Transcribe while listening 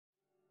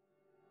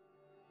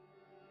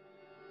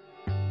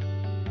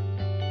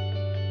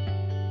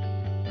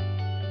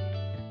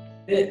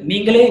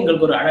நீங்களே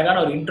எங்களுக்கு ஒரு அழகான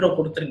ஒரு இன்ட்ரோ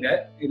கொடுத்துருங்க.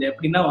 இது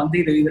எப்படின்னா வந்து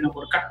இது நம்ம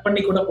ஒரு கட்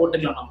பண்ணி கூட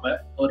போட்டுக்கலாம், நம்ம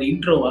ஒரு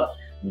இன்ட்ரோவா.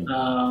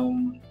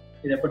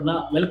 இது எப்படின்னா,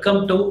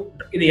 வெல்கம் டு,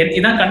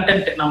 இதான்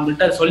கண்டென்ட், நான்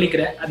உங்கள்கிட்ட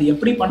சொல்லிக்கிறேன். அது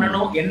எப்படி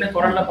பண்ணணும், என்ன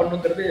குரல்ல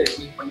பண்ணுங்கிறது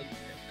நீங்க பண்ணிக்கோங்க.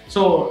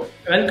 So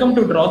welcome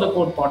to draw the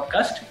code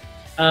podcast.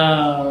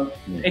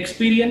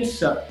 Experience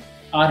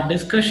R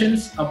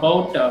discussions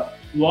about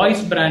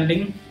voice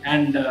branding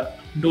and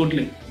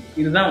doodling.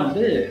 இதுதான்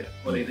வந்து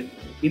ஒரு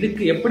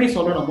இதுக்கு எப்படி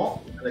சொல்லணுமோ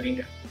அதை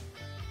நீங்க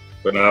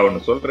இப்போ நான் ஒன்று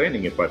சொல்றேன்,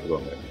 நீங்க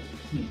பார்த்துக்கோங்க.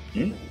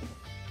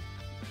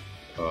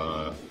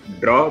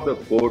 ட்ரா த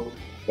கோட்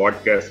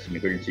பாட்காஸ்ட்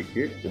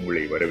நிகழ்ச்சிக்கு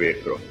உங்களை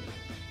வரவேற்கிறோம்.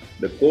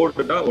 இந்த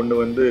கோடுனா ஒன்று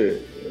வந்து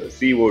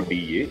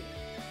CODE,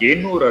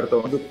 இன்னொரு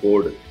அர்த்தம் வந்து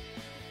கோடு.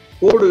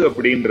 கோடு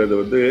அப்படின்றது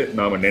வந்து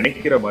நாம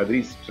நினைக்கிற மாதிரி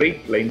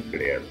ஸ்ட்ரெயிட் லைன்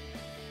கிடையாது.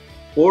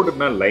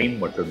 கோடுனா லைன்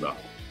மட்டும்தான்.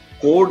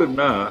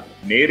 கோடுனா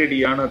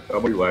நேரடியான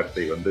தமிழ்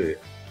வார்த்தை வந்து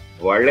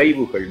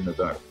வளைவுகள்னு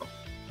தான் அர்த்தம்.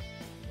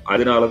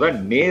 அதனாலதான்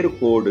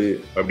நேர்கோடு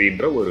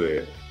அப்படின்ற ஒரு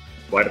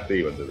வார்த்தை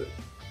வந்தது.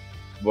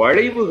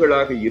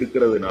 வளைவுகளாக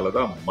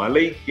இருக்கிறதுனாலதான்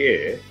மலைக்கே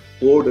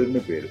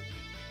கோடுன்னு பேரு.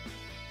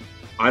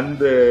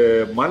 அந்த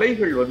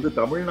மலைகள் வந்து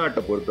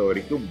தமிழ்நாட்டை பொறுத்த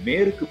வரைக்கும்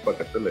மேற்கு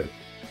பக்கத்துல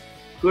இருக்கு,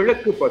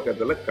 கிழக்கு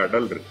பக்கத்துல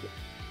கடல் இருக்கு.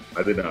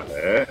 அதனால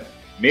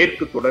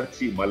மேற்கு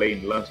தொடர்ச்சி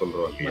மலைன்னுலாம்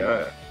சொல்றோம் இல்லையா.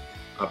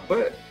 அப்ப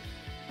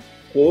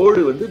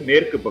கோடு வந்து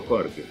மேற்கு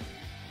பக்கம் இருக்கு.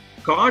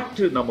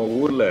 காற்று நம்ம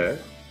ஊர்ல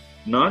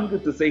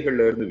 4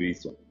 திசைகள்ல இருந்து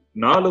வீசும்.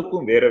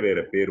 4க்கும் வேற வேற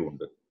பேர்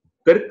உண்டு.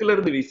 தெற்குல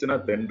இருந்து வீசினா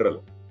தென்றல்,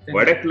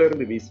 வடக்குல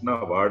இருந்து வீசினா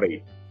வாடை,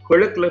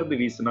 கிழக்குல இருந்து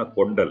வீசினா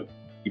கொண்டல்.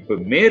 இப்ப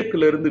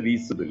மேற்குல இருந்து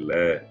வீசுது இல்ல,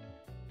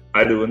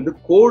 அது வந்து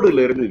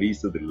கோடுல இருந்து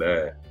வீசுது இல்ல.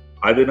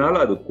 அதனால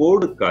அது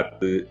கோடு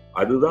காத்து,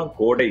 அதுதான்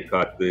கோடை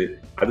காத்து,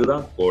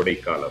 அதுதான் கோடை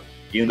காலம்.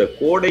 இந்த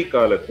கோடை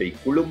காலத்தை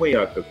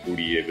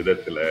குளுமையாக்கக்கூடிய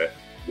விதத்துல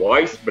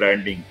வாய்ஸ்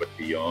பிராண்டிங்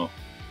பத்தியும்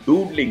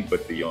டூட்லிங்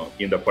பத்தியும்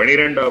இந்த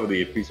 12வது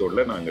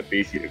எபிசோட்ல நாங்க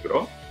பேசி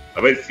இருக்கிறோம்.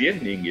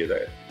 அவசியம் நீங்க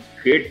இதை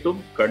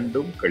கேட்டும்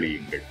கண்டும்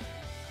கழியுங்கள்.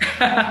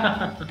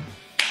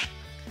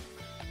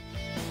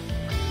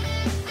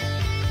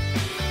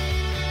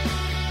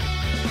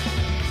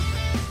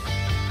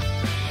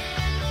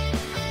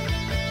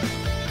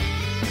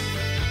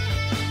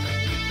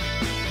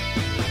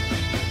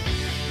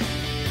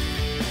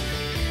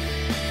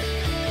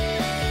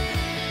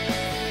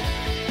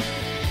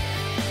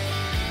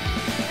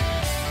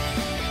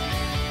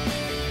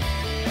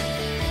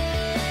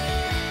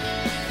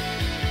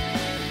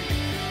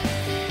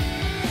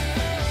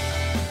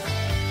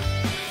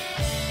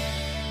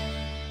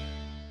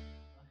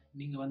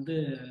 நீங்க வந்து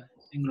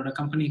எங்களோட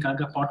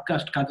கம்பெனிக்காக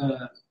பாட்காஸ்ட்காக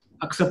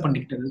அக்செப்ட்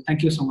பண்ணிக்கிட்டது,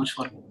 thank you so much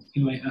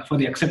for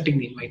the accepting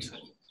the invite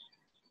sir.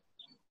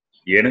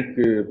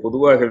 எனக்கு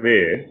பொதுவாகவே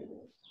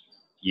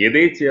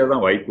எதேச்சையா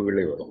தான்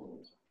வாய்ப்புகளே வரும்.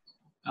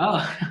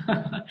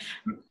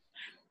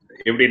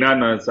 எப்படின்னா,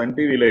 நான் சன்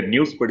டிவில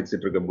நியூஸ்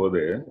படிச்சுட்டு இருக்கும்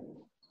போது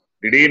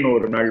திடீர்னு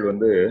ஒரு நாள்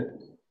வந்து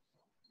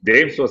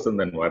ஜேம்ஸ்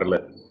வசந்தன் வரல,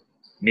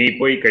 நீ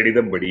போய்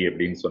கடிதம் படி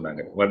அப்படின்னு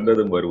சொன்னாங்க.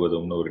 வந்ததும்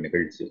வருவதும்னு ஒரு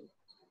நிகழ்ச்சி.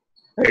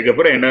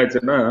 அதுக்கப்புறம் என்ன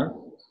ஆச்சுன்னா,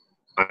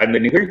 அந்த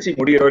நிகழ்ச்சி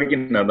முடிகிற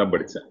வரைக்கும் நான் தான்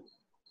படிச்சேன்.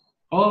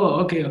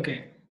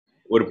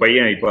 ஒரு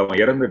பையன், இப்ப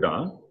அவன்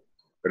இறந்துட்டான்,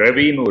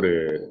 ரவின்னு ஒரு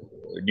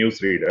நியூஸ்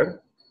ரீடர்.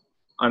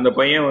 அந்த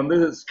பையன் வந்து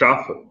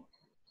ஸ்டாஃப்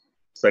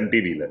சன்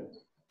டிவில.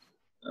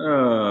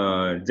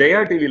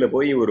 ஜெயா டிவில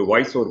போய் ஒரு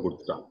வாய்ஸ் ஓவர்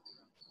கொடுத்துட்டான்.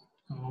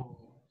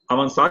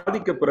 அவன்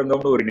சாதிக்க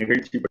பிறந்தவனு ஒரு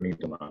நிகழ்ச்சி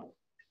பண்ணிட்டு இருந்தான்.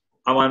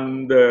 அவன்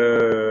அந்த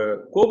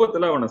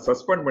கோபத்துல அவனை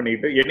சஸ்பெண்ட்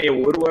பண்ணிட்டு என்னைய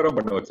 1 வாரம்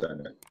பண்ண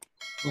வச்சாங்க.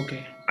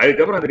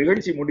 அதுக்கப்புறம் அந்த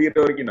நிகழ்ச்சி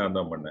முடிகிற வரைக்கும் நான்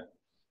தான் பண்ணேன்.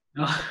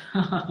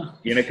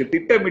 எனக்கு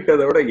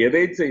திட்டமிட்டதை விட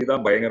எதேச்சை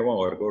தான் பயங்கரமா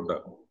ஒர்க் அவுட்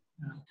ஆகும்.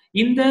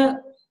 இந்த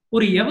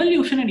ஒரு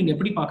எவல்யூஷனை நீங்க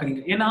எப்படி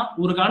பாக்குறீங்க? ஏன்னா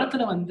ஒரு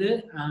காலத்துல வந்து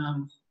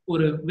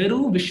ஒரு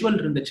வெறும் விஷுவல்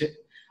இருந்துச்சு,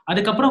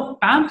 அதுக்கப்புறம்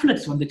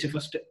பேம்ப்ளெட்ஸ் வந்துச்சு.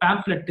 ஃபர்ஸ்ட்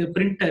பேம்ப்ளெட்,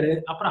 பிரிண்டரு,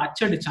 அப்புறம்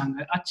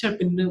அச்சடிச்சாங்க,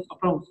 அச்சடின்னு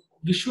அப்புறம்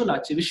விஷுவல்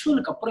ஆச்சு.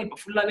 விஷுவலுக்கு அப்புறம்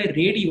இப்ப ஃபுல்லாவே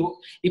ரேடியோ.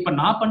 இப்ப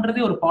நான்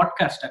பண்றதே ஒரு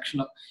பாட்காஸ்ட்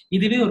ஆக்சுவலா.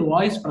 இதுவே ஒரு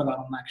வாய்ஸ்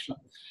பிரகாரம் தான் ஆக்சுவலா.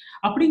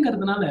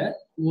 அப்படிங்கிறதுனால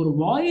ஒரு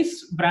வாய்ஸ்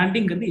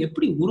பிராண்டிங்கிறது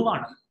எப்படி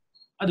உருவானது,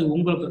 அது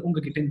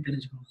உங்ககிட்ட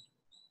தெரிஞ்சுக்கணும்.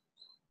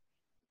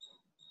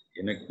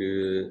 எனக்கு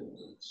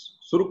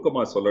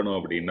சுருக்கமா சொல்லணும்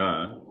அப்படின்னா,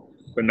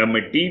 இப்ப நம்ம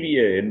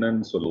டிவியை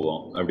என்னன்னு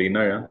சொல்லுவோம்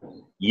அப்படின்னா,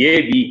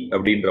 ஏவி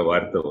அப்படின்ற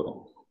வார்த்தை வரும்.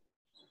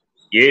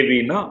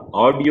 ஏவினா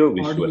ஆடியோ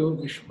விஷுவல்.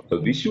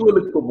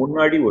 விஷுவலுக்கு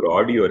முன்னாடி ஒரு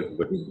ஆடியோ இருக்கு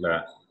பாத்தீங்களா.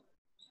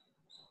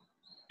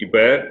 இப்ப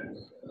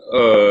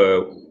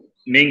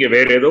நீங்க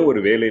வேற ஏதோ ஒரு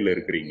வேலையில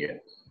இருக்கிறீங்க,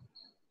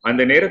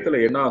 அந்த நேரத்துல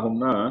என்ன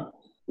ஆகும்னா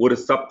ஒரு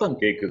சப்தம்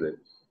கேக்குது.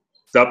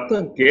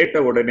 சப்தம் கேட்ட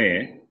உடனே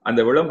அந்த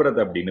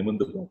விளம்பரத்தை அப்படி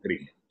நிமிர்ந்து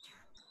பாக்குறீங்க.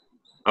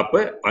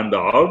 அப்ப அந்த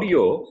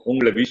ஆடியோ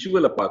உங்களை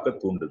விஷுவலை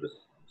பார்க்க தூண்டுது.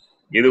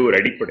 இது ஒரு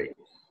அடிப்படை.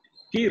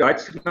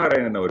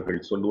 ராஜ்நாராயணன் அவர்கள்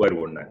சொல்லுவார்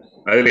ஒண்ணு,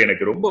 அதுல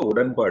எனக்கு ரொம்ப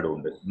உடன்பாடு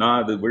உண்டு. நான்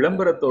அது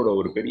விளம்பரத்தோட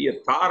ஒரு பெரிய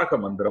தாரக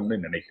மந்திரம்னு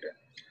நினைக்கிறேன்.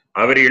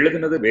 அவர்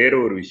எழுதினது வேற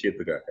ஒரு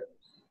விஷயத்துக்காக.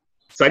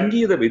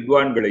 சங்கீத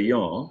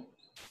வித்வான்களையும்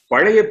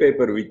பழைய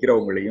பேப்பர்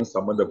விற்கிறவங்களையும்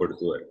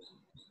சம்பந்தப்படுத்துவார்.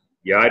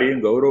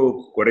 யாரையும் கௌரவ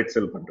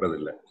குறைச்சல் பண்றது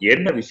இல்லை.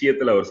 என்ன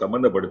விஷயத்துல அவர்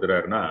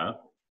சம்பந்தப்படுத்துறாருன்னா,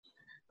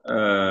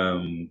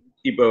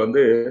 இப்ப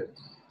வந்து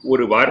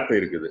ஒரு வார்த்தை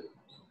இருக்குது,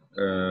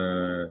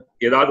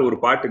 ஏதாவது ஒரு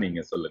பாட்டு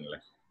நீங்க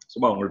சொல்லுங்களேன்,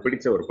 சும்மா உங்களுக்கு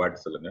பிடிச்ச ஒரு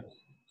பாட்டு சொல்லுங்க.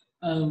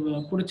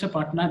 பிடிச்ச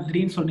பாட்டுனா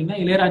திடீர்னு சொன்னீங்கன்னா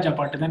இளையராஜா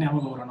பாட்டு தான்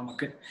ஞாபகம் வரும்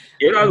நமக்கு.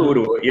 ஏதாவது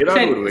ஒரு வரி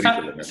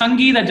சொல்லுங்க.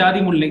 சங்கீத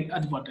ஜாதி முல்லை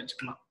அது பாட்டு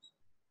வச்சுக்கலாம்.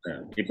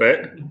 இப்ப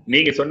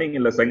நீங்க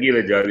சொன்னீங்கல்ல சங்கீத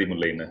ஜாதி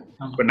முல்லைன்னு,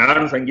 இப்ப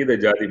நானும் சங்கீத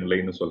ஜாதி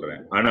முல்லைன்னு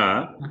சொல்றேன். ஆனா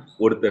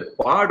ஒருத்தர்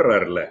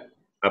பாடுறாருல,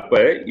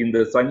 அப்ப இந்த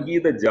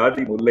சங்கீத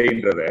ஜாதி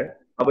முல்லைன்றத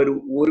அவர்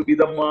ஒரு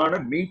விதமான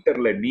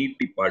மீட்டர்ல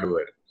நீட்டி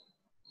பாடுவார்.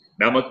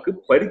 நமக்கு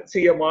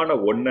பரிச்சயமான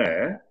ஒன்ன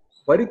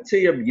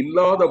பரிச்சயம்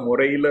இல்லாத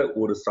முறையில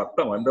ஒரு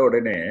சத்தம் வந்த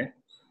உடனே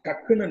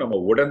டக்குன்னு நம்ம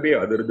உடம்பே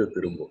அதிர்ந்து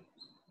திரும்பும்.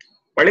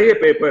 பழைய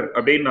பேப்பர்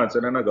அப்படின்னு நான்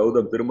சொன்னேன்னா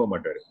கௌதம் திரும்ப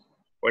மாட்டாரு.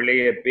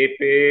 பழைய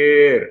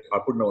பேப்பர்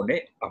அப்படின்ன உடனே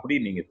அப்படி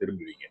நீங்க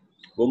திரும்புவீங்க.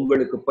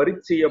 உங்களுக்கு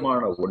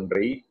பரிச்சயமான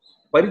ஒன்றை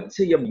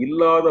பரிச்சயம்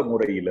இல்லாத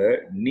முறையில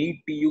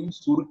நீட்டியும்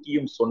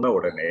சுருக்கியும் சொன்ன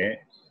உடனே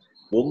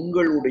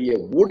உங்களுடைய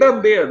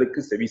உடம்பே அதுக்கு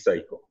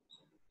செவிசாய்க்கும்.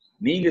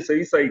 நீங்க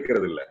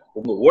செவிசாய்க்கிறது இல்ல,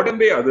 உங்க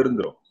உடம்பே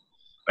அதிர்ந்துரும்.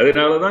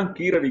 அதனாலதான்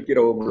கீரை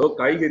விற்கிறவங்களோ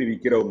காய்கறி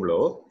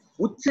விற்கிறவங்களோ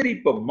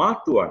உச்சரிப்பை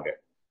மாத்துவாங்க.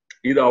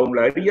 இது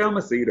அவங்களை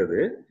அறியாம செய்யறது.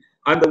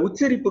 அந்த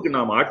உச்சரிப்புக்கு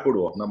நாம்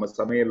ஆட்படுவோம். நம்ம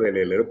சமையல்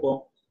வேலையில இருப்போம்,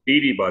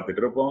 டிவி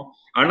பார்த்துட்டு இருப்போம்,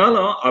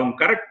 ஆனாலும் அவன்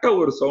கரெக்டா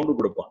ஒரு சவுண்டு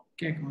கொடுப்பான்,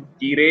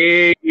 கீரே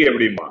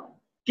அப்படிமா.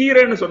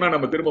 கீரைன்னு சொன்னா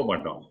நம்ம திரும்ப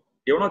மாட்டோம்,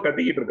 எவனோ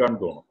கத்திக்கிட்டு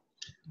இருக்கான்னு தோணும்.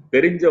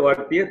 தெரிஞ்ச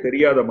வார்த்தைய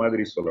தெரியாத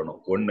மாதிரி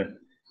சொல்லணும். ஒண்ணு,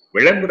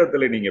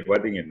 விளம்பரத்துல நீங்க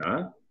பாத்தீங்கன்னா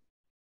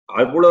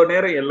அவ்வளவு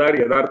நேரம்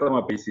எல்லாரும் யதார்த்தமா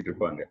பேசிட்டு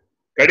இருப்பாங்க.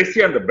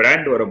 கடைசியா அந்த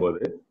பிராண்ட்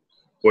வரும்போது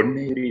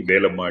பொன்னேரி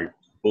வேலம்மாள்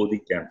போதி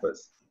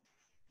கேம்பஸ்,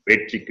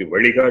 வெற்றிக்கு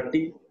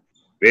வழிகாட்டி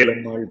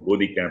வேலம்மாள்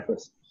போதி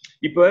கேம்பஸ்.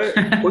 இப்ப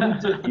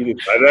கொஞ்சம் இது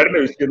சாதாரண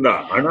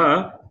விஷயம்தான், ஆனா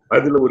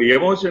அதுல ஒரு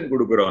எமோஷன்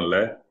கொடுக்குறோம்ல,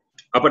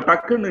 அப்ப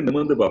டக்குன்னு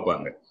நிமிர்ந்து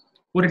பார்ப்பாங்க.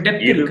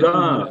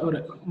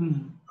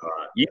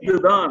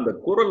 இதுதான் அந்த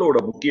குரலோட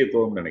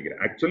முக்கியத்துவம்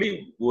நினைக்கிறேன். ஆக்சுவலி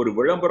ஒரு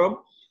விளம்பரம்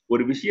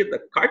ஒரு விஷயத்தை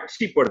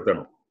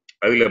காட்சிப்படுத்தணும்,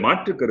 அதுல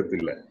மாற்று கருத்து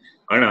இல்லை.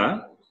 ஆனா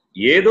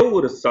ஏதோ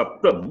ஒரு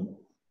சப்தம்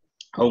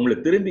அவங்களை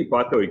திரும்பி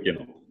பார்க்க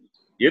வைக்கணும்.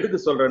 எதுக்கு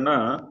சொல்றேன்னா,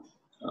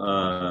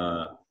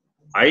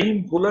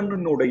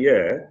 ஐம்புலனுடைய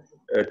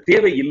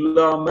தேவை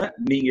இல்லாம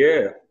நீங்க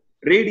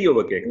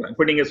ரேடியோவை கேட்கலாம்.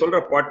 இப்ப நீங்க சொல்ற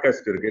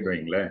பாட்காஸ்ட் இருக்குன்னு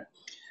வைங்களேன்,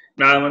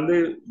 நான் வந்து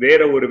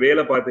வேற ஒரு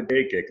வேலை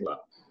பார்த்துட்டே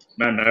கேட்கலாம்,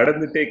 நான்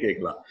நடந்துட்டே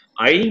கேட்கலாம்.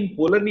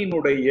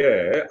 ஐம்புலனினுடைய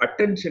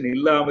அட்டென்ஷன்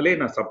இல்லாமலே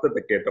நான்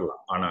சப்தத்தை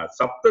கேட்டலாம். ஆனா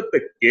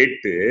சப்தத்தை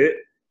கேட்டு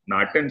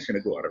நான்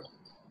அட்டென்ஷனுக்கு வரணும்.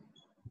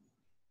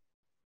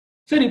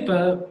 சரி, இப்ப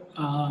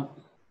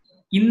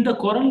இந்த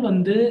குரல்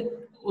வந்து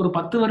ஒரு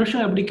 10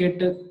 வருஷம் எப்படி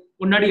கேட்டு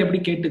முன்னாடி எப்படி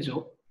கேட்டுச்சோ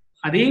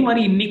அதே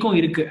மாதிரி இன்னைக்கும்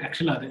இருக்கு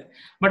ஆக்சுவலா அது.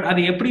 பட்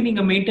அது எப்படி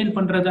நீங்க மெயின்டைன்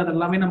பண்றது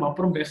அதெல்லாமே நம்ம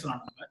அப்புறம்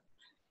பேசலாம். நம்ம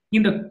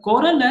இந்த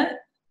குரலை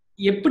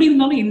எப்படி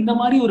இருந்தாலும் இந்த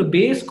மாதிரி ஒரு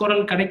பேஸ்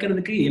குரல்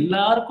கிடைக்கிறதுக்கு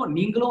எல்லாருக்கும்,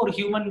 நீங்களும் ஒரு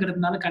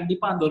ஹியூமன்ங்கிறதுனால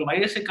கண்டிப்பா அந்த ஒரு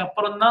வயசுக்கு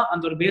அப்புறம் தான்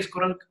அந்த ஒரு பேஸ்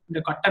குரல்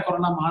இந்த கட்ட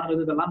குரலா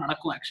மாறுறது இதெல்லாம்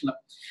நடக்கும் ஆக்சுவலா.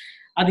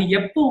 அது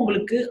எப்போ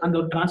உங்களுக்கு அந்த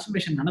ஒரு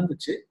டிரான்ஸ்ஃபர்மேஷன்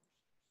நடந்துச்சு?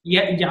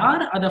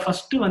 யார் அதை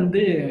ஃபர்ஸ்ட்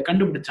வந்து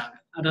கண்டுபிடிச்சாங்க?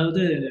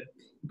 அதாவது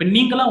இப்ப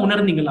நீங்களா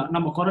உணர்ந்தீங்களா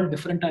நம்ம குரல்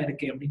டிஃப்ரெண்டா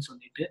இருக்கு அப்படின்னு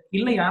சொல்லிட்டு,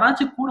 இல்ல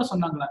யாராச்சும் கூட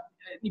சொன்னாங்களா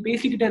நீ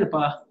பேசிக்கிட்டே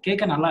இருப்பா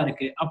கேட்க நல்லா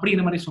இருக்கு அப்படி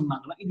இந்த மாதிரி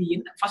சொன்னாங்களா? இது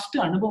என்ன ஃபர்ஸ்ட்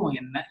அனுபவம்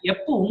என்ன,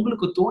 எப்போ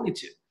உங்களுக்கு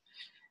தோணுச்சு?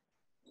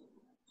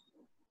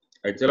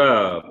 ஆக்சுவலா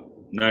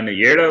நான்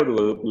 7வது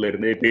வகுப்புல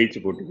இருந்தே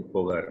பேச்சு போட்டிக்கு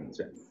போக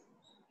ஆரம்பிச்சேன்.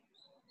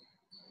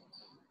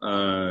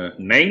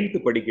 9th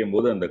படிக்கும்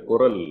போது அந்த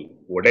குரல்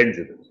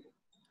உடைஞ்சது.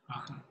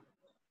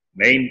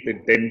 9th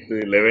 10th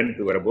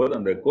 11th வரும்போது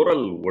அந்த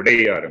குரல்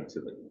உடைய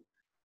ஆரம்பிச்சது.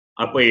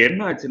 அப்ப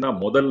என்ன ஆச்சுன்னா,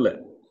 முதல்ல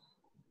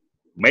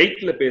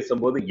மைக்ல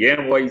பேசும்போது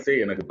என் வாய்ஸே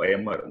எனக்கு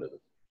பயமா இருந்தது.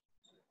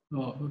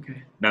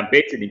 நான்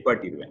பேச்சு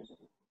நிப்பாட்டிடுவேன்,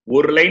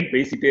 ஒரு லைன்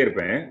பேசிட்டே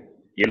இருப்பேன்,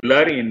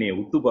 எல்லாரும் என்னைய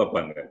உத்து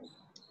பார்ப்பாங்க.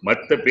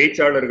 மற்ற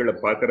பேச்சாளர்களை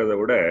பார்க்கறத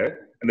விட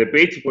அந்த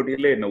பேச்சு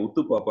போட்டியில என்னை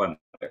உத்து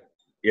பார்ப்பாங்க,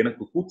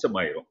 எனக்கு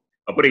கூச்சமாயிரும்.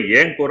 அப்புறம்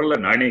என் குரலை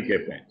நானே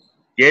கேட்பேன்,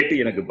 கேட்டு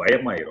எனக்கு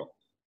பயமாயிரும்,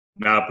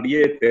 நான்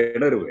அப்படியே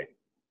திணறுவேன்.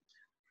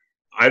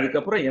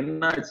 அதுக்கப்புறம்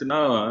என்ன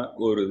ஆச்சுன்னா,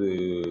 ஒரு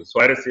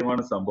சுவாரஸ்யமான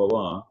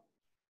சம்பவம்,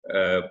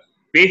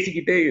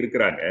 பேசிக்கிட்டே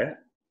இருக்கிறாங்க,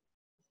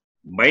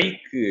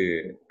 மைக்கு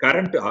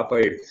கரண்ட் ஆஃப்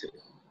ஆயிடுச்சு,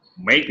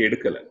 மைக்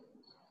எடுக்கல,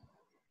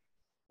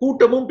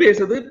 கூட்டமும்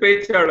பேசுது,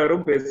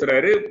 பேச்சாளரும்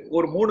பேசுறாரு.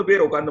 ஒரு 3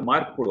 பேர் உட்கார்ந்து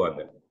மார்க்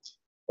போடுவாங்க.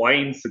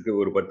 பாயிண்ட்ஸுக்கு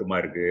ஒரு 10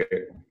 மார்க்கு,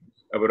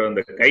 அப்புறம்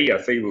அந்த கை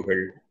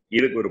அசைவுகள்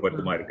இதுக்கு ஒரு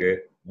 10 மார்க்கு,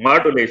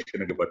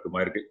 மாடுலேஷனுக்கு 10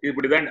 மார்க்கு,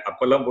 இப்படிதான்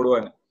அப்பெல்லாம்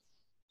போடுவாங்க.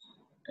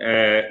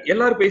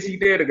 எல்லாரும்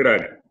பேசிக்கிட்டே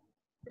இருக்கிறாங்க.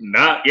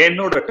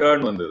 என்னோட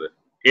டர்ன் வந்தது.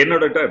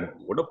 என்னோட டர்ன்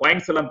ஒன்னும்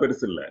பாயிண்ட்ஸ் எல்லாம்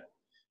பெருசு இல்லை,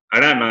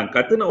 ஆனா நான்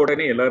கத்துன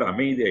உடனே எல்லாரும்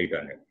அமைதி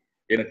ஆயிட்டாங்க.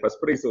 எனக்கு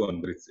ஃபர்ஸ்ட் பிரைஸ்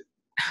வந்துருச்சு.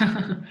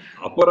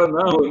 அப்புறம்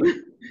தான்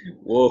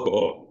ஓஹோ,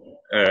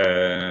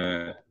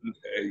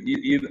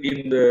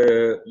 இந்த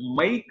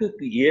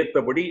மைக்குக்கு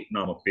ஏத்தபடி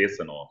நாம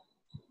பேசணும்.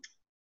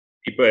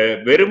 இப்ப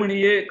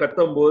வெறுமணியே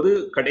கத்தும் போது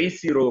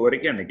கடைசி ரோ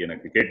வரைக்கும் அன்னைக்கு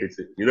எனக்கு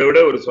கேட்டுச்சு. இதை விட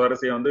ஒரு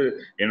சுவாரஸ்யம் வந்து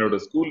என்னோட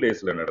ஸ்கூல்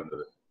டேஸ்ல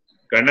நடந்தது.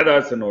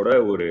 கண்ணதாசனோட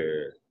ஒரு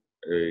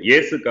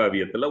இயேசு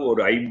காவியத்துல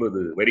ஒரு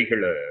 50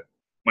 வரிகளை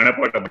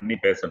மனப்பாட்டம் பண்ணி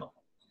பேசணும்.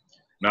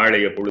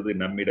 நாளைய பொழுது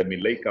நம்மிடம்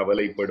இல்லை,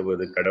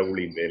 கவலைப்படுவது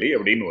கடவுளின் வேலை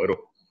அப்படின்னு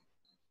வரும்.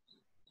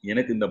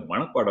 எனக்கு இந்த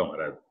மனப்பாடம்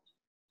வராது.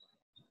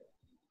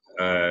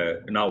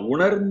 நான்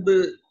உணர்ந்து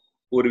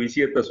ஒரு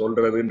விஷயத்த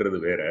சொல்றதுன்றது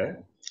வேற.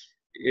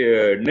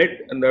 நெட்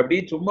அந்த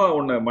அப்படியே சும்மா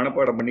உன்னை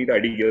மனப்பாடம் பண்ணிட்டு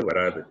அடிக்கிறது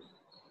வராது.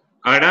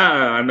 ஆனா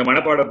அந்த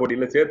மனப்பாட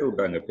போட்டியில சேர்த்து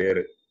விட்டாங்க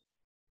பேரு.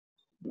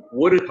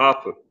 ஒரு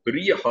ஹாஃப்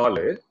பெரிய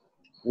ஹாலு,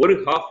 ஒரு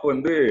ஹாஃப்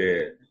வந்து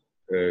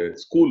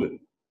ஸ்கூலு,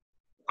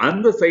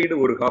 அந்த சைடு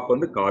ஒரு ஹாஃப்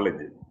வந்து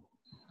காலேஜ்.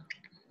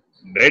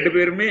 2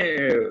 பேருமே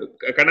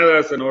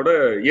கண்ணதாசனோட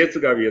இயேசு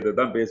காவியத்தை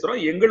தான் பேசுறோம்.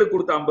 எங்களுக்கு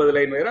கொடுத்த 50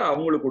 லைன் வேற,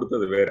 அவங்களுக்கு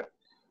கொடுத்தது வேற.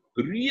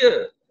 பெரிய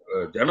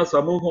ஜன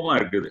சமூகமா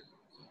இருக்குது,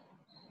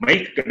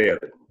 மைக்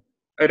கிடையாது.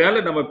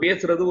 அதனால நம்ம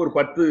பேசுறது ஒரு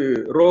 10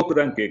 ரோக்கு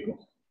தான் கேட்கும்.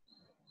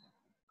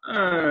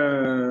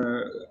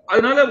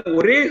 அதனால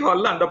ஒரே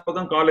ஹால்ல அந்த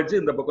பக்கம் காலேஜ்,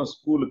 இந்த பக்கம்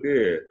ஸ்கூலுக்கு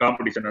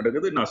காம்படிஷன்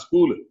நடக்குது. நான்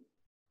ஸ்கூலு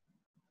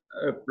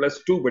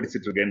 +2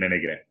 படிச்சுட்டு இருக்கேன்னு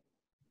நினைக்கிறேன்.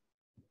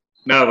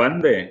 நான்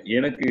வந்தேன்,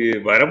 எனக்கு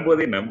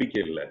வரும்போதே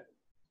நம்பிக்கை இல்லை.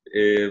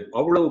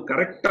 அவ்வளவு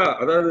கரெக்டா,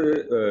 அதாவது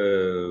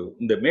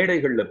இந்த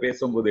மேடைகள்ல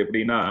பேசும்போது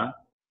எப்படின்னா,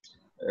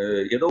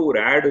 ஏதோ ஒரு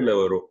ஆடுல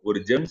வரும், ஒரு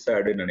ஜெம்ஸ்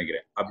ஆடுன்னு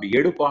நினைக்கிறேன், அப்படி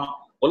எடுப்பான்,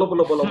 பொல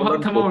பொல பொல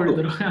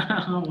பொல.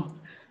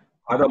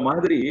 அத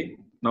மாதிரி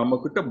நம்ம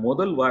கிட்ட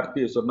முதல்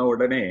வார்த்தையை சொன்ன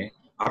உடனே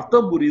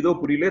அர்த்தம் புரியுதோ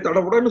புரியல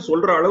தடபுடன்னு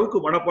சொல்ற அளவுக்கு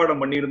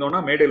மனப்பாடம்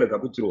பண்ணியிருந்தோம்னா மேடையில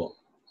தப்பிச்சிருவோம்.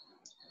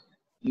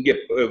 இங்க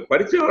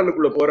பரீட்சை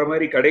ஹாலுக்குள்ள போற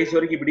மாதிரி கடைசி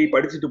வரைக்கும் இப்படி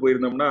படிச்சுட்டு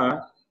போயிருந்தோம்னா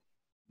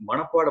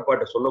மனப்பாட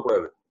பாட்டை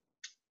சொல்லக்கூடாது,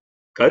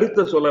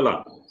 கருத்தை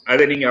சொல்லலாம்.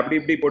 அதை நீங்க அப்படி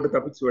இப்படி போட்டு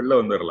தப்பிச்சு வெளில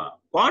வந்துடலாம்.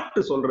 பாட்டு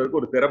சொல்றதுக்கு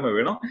ஒரு திறமை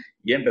வேணும்,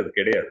 ஏன்றது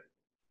கிடையாது.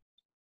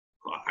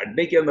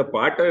 அன்னைக்கு அந்த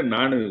பாட்டை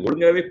நான்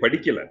ஒழுங்காவே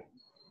படிக்கல.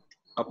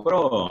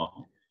 அப்புறம்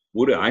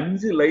ஒரு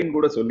 5 லைன்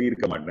கூட சொல்லி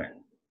இருக்க மாட்டேன்.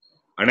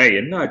 ஆனா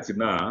என்ன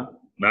ஆச்சுன்னா,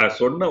 நான்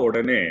சொன்ன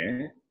உடனே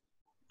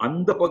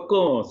அந்த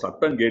பக்கம்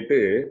சத்தம் கேட்டு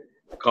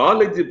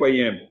காலேஜ்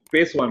பையன்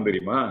பேசுவான்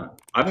தெரியுமா,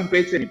 அவன்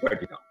பேச்ச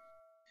நிப்பாட்டிட்டான்.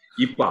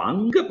 இப்ப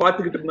அங்க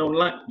பாத்துக்கிட்டு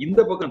இருந்தவன்லாம் இந்த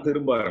பக்கம்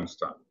திரும்ப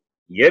ஆரம்பிச்சிட்டான்.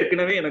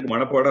 ஏற்கனவே எனக்கு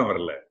மனப்பாடம்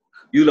வரல,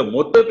 இதுல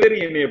மொத்த பேர்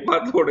என்னைய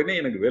பார்த்த உடனே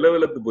எனக்கு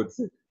விலவிலத்து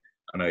போச்சு.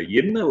 ஆனா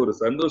என்ன ஒரு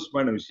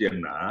சந்தோஷமான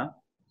விஷயம்னா,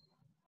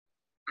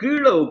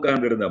 கீழே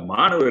உட்கார்ந்து இருந்த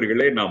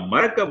மாணவர்களே நான்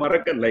மறக்க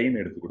மறக்க லைன்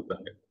எடுத்து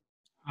கொடுத்தாங்க.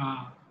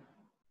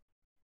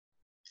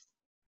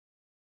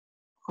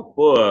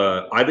 அப்போ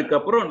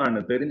அதுக்கப்புறம்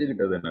நான்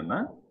தெரிஞ்சுக்கிட்டது என்னன்னா,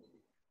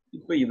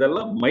 இப்ப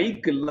இதெல்லாம்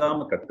மைக்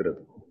இல்லாம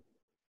கத்துறது,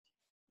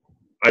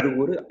 அது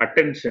ஒரு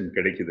அட்டென்ஷன்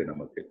கிடைக்குது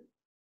நமக்கு.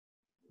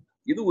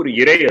 இது ஒரு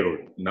இறையருள்.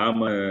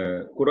 நாம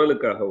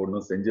குரலுக்காக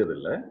ஒன்றும்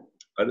செஞ்சதில்லை.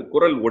 அது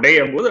குரல்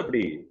உடையும் போது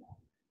அப்படி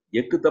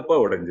எக்கு தப்பா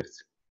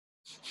உடைஞ்சிருச்சு.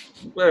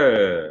 இப்ப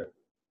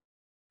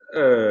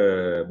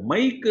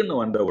மைக்குன்னு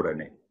வந்த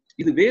உடனே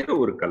இது வேற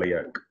ஒரு கலையா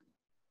இருக்கு.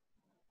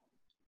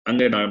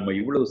 அங்க நாம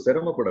இவ்வளவு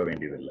சிரமப்பட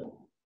வேண்டியதில்லை.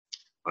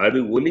 அது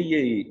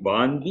ஒலியை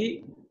வாங்கி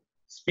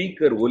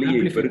ஸ்பீக்கர்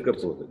ஒலியை பெருக்க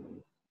போகுது,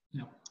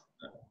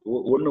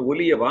 ஒண்ணு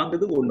ஒலியை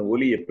வாங்குது, ஒண்ணு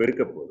ஒலியை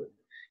பெருக்க போகுது.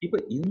 இப்ப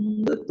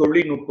இந்த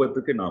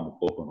தொழில்நுட்பத்துக்கு நாம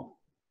போகணும்.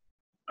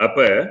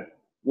 அப்ப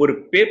ஒரு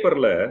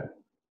பேப்பர்ல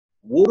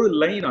ஒரு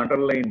லைன்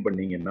அண்டர்லைன்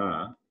பண்ணீங்கன்னா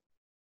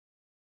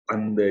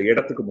அந்த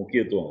இடத்துக்கு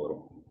முக்கியத்துவம்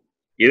வரும்.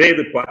 இதே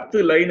இது 10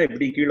 லைன்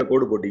இப்படி கீழே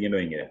கோடு போட்டீங்கன்னு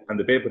வைங்க,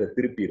 அந்த பேப்பரை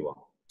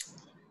திருப்பிடுவான்.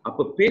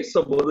 அப்ப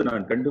பேசும்போது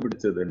நான்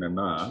கண்டுபிடிச்சது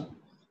என்னன்னா,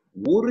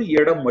 ஒரு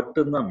இடம்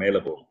மட்டும்தான் மேல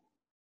போகும்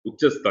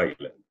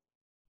உச்சஸ்தாயில.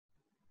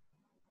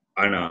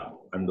 ஆனா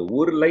அந்த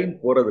ஒரு லைன்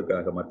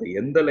போறதுக்காக மற்ற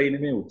எந்த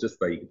லைனுமே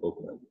உச்சஸ்தாயிக்கு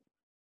போகக்கூடாது.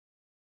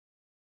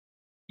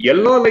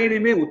 எல்லா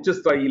லைனுமே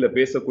உச்சஸ்தாயில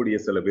பேசக்கூடிய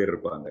சில பேர்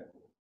இருப்பாங்க,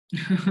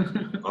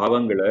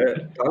 அவங்கள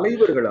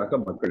தலைவர்களாக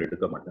மக்கள்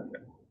எடுக்க மாட்டாங்க.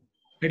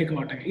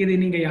 இது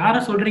நீங்க யார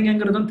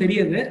சொல்றீங்கிறதும்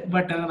தெரியுது,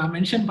 பட் நான்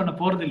மென்ஷன் பண்ண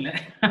போறது இல்லை.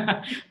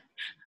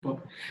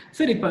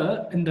 சரி, இப்ப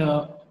இந்த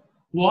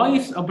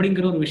வாய்ஸ்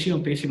அப்படிங்கிற ஒரு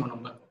விஷயம் பேசினோம்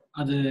நம்ம.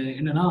 அது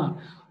என்னன்னா,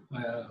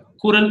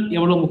 குரல்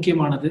எவ்வளவு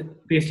முக்கியமானது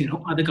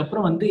பேசினோம்.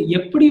 அதுக்கப்புறம் வந்து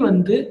எப்படி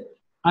வந்து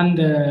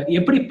அந்த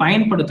எப்படி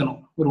பயன்படுத்தணும்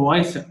ஒரு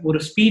வாய்ஸ, ஒரு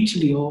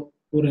ஸ்பீச்லயோ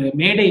ஒரு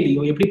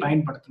மேடையிலயோ எப்படி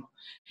பயன்படுத்தணும்,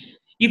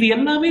 இது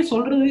எல்லாமே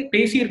சொல்றது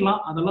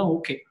பேசிடலாம், அதெல்லாம்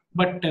ஓகே.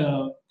 பட்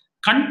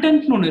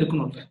கண்டென்ட்னு ஒண்ணு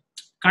இருக்கணும்,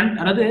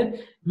 அதாவது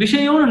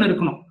விஷயம்னு ஒண்ணு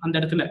இருக்கணும். அந்த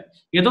இடத்துல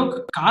ஏதோ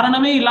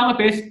காரணமே இல்லாம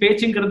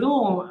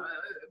பேச்சுங்கிறதும்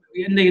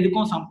எந்த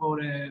இதுக்கும்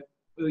ஒரு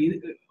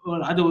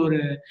அது ஒரு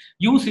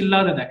யூஸ்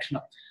இல்லாதது.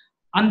 ஆக்சுவலா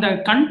அந்த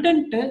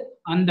கண்டென்ட்,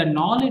 அந்த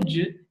நாலேஜ்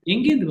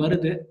எங்கேருந்து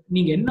வருது?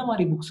 நீங்க என்ன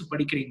மாதிரி புக்ஸ்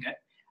படிக்கிறீங்க?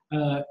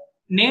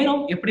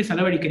 நேரம் எப்படி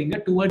செலவழிக்கிறீங்க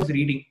டுவர்ட்ஸ்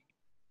ரீடிங்?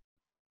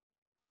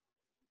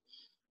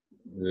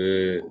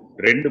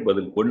 2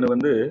 பதில். ஒண்ணு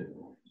வந்து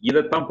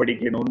இதைத்தான்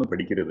படிக்கணும்னு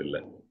படிக்கிறது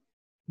இல்லை,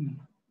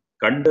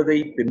 கண்டதை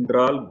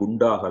தின்றால்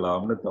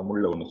குண்டாகலாம்னு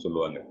தமிழ்ல ஒண்ணு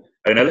சொல்லுவாங்க.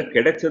 அதனால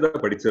கிடைச்சத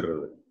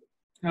படிச்சிடுறது.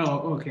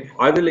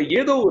 அதுல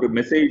ஏதோ ஒரு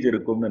மெசேஜ்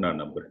இருக்கும்னு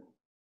நான் நம்புறேன்.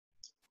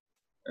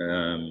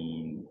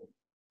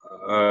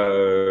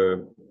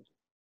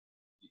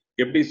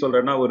 எப்படி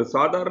சொல்றேன்னா, ஒரு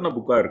சாதாரண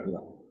புக்கா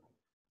இருக்கலாம்,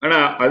 ஆனா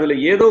அதுல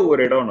ஏதோ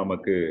ஒரு இடம்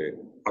நமக்கு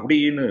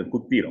அப்படின்னு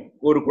குத்திரும்.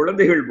 ஒரு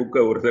குழந்தைகள்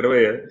புக்கை ஒரு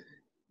தடவை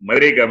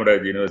மதுரை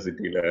காமராஜ்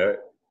யூனிவர்சிட்டியில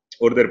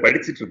ஒருத்தர்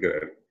படிச்சுட்டு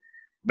இருக்கிறாரு.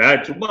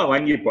 நான் சும்மா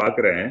வாங்கி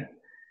பாக்குறேன்,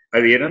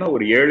 அது என்னன்னா,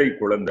 ஒரு ஏழை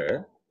குழந்தை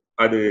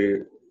அது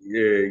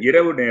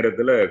இரவு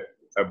நேரத்துல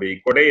அப்படி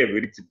கொடையை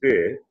விரிச்சுட்டு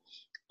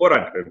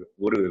போறாங்க.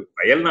 ஒரு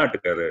அயல் நாட்டு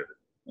கதை.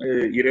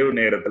 இரவு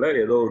நேரத்துல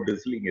ஏதோ ஒரு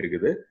டிஸ்லிங்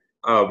இருக்குது,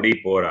 அப்படி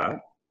போறா.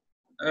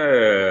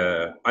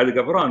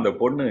 அதுக்கப்புறம் அந்த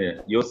பொண்ணு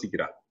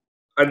யோசிக்கிறா,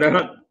 அந்த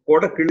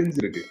கொடை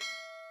கிழிஞ்சிருக்கு,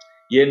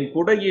 என்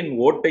குடையின்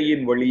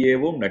ஓட்டையின்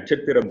வழியேவும்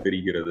நட்சத்திரம்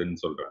தெரிகிறதுன்னு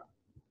சொல்றான்.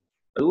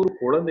 அது ஒரு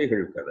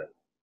குழந்தைகள் கதை.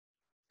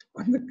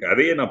 அந்த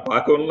கதையை நான்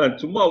பார்க்கணும்னு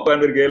நான் சும்மா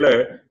உட்கார்ந்துருக்கையில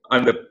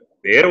அந்த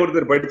வேற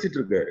ஒருத்தர் படிச்சுட்டு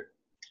இருக்காரு.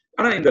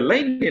 ஆனா இந்த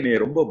லைன் என்னைய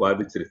ரொம்ப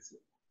பாதிச்சிருச்சு.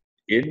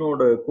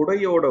 என்னோட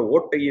குடையோட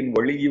ஓட்டையின்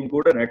வழியும்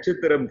கூட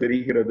நட்சத்திரம்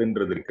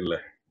தெரிகிறதுன்றது இருக்குல்ல.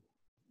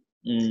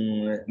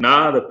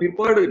 நான் அதை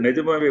பிற்பாடு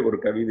நிஜமாவே ஒரு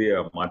கவிதையா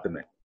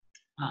மாத்தினேன்.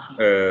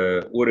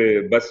 ஒரு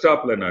பஸ்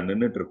ஸ்டாப்ல நான்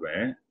நின்றுட்டு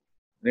இருப்பேன்.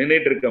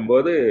 நின்றுட்டு இருக்கும்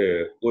போது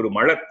ஒரு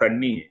மழை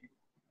தண்ணி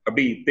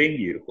அப்படி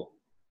தேங்கி இருக்கும்.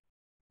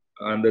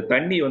 அந்த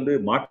தண்ணி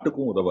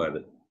மாட்டுக்கும்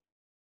உதவாது,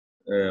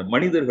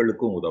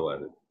 மனிதர்களுக்கும்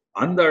உதவாது.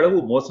 அந்த அளவு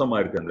மோசமா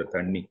இருக்கு அந்த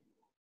தண்ணி.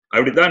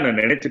 அப்படித்தான்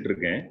நான் நினைச்சிட்டு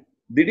இருக்கேன்.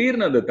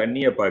 திடீர்னு அந்த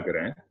தண்ணிய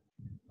பாக்குறேன்.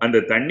 அந்த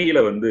தண்ணியில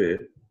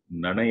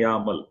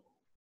நனையாமல்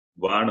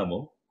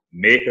வானமும்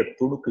மேக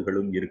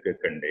துணுக்குகளும் இருக்க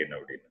கண்டேன்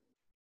அப்படின்னு.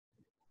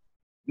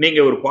 நீங்க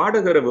ஒரு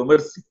பாடகரை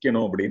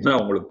விமர்சிக்கணும் அப்படின்னா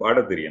உங்களுக்கு பாட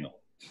தெரியணும்,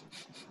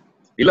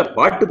 இல்ல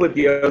பாட்டு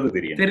பத்தியாவது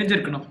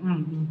தெரிஞ்சிருக்கணும்.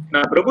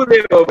 நான்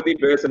பிரபுதேவாவை பத்தி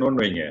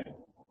பேசணும்னு வைங்க,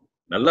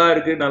 நல்லா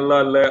இருக்கு நல்லா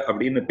இல்ல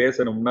அப்படின்னு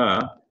பேசணும்னா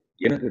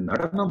எனக்கு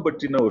நடனம்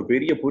பற்றின ஒரு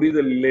பெரிய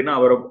புரிதல் இல்லைன்னா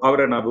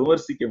அவரை நான்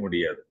விமர்சிக்க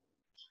முடியாது.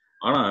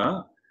 ஆனா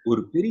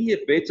ஒரு பெரிய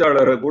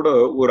பேச்சாளரை கூட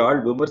ஒரு ஆள்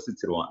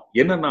விமர்சிச்சிருவான்.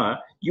 என்னன்னா,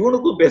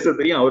 இவனுக்கும் பேச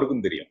தெரியும்,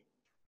 அவருக்கும் தெரியும்.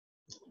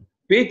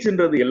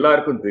 பேச்சுன்றது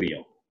எல்லாருக்கும்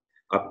தெரியும்.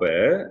 அப்ப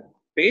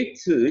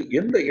பேச்சு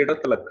எந்த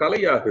இடத்துல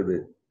கலையாகுது,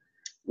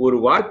 ஒரு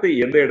வார்த்தை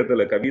எந்த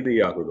இடத்துல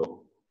கவிதையாகுதோ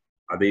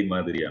அதே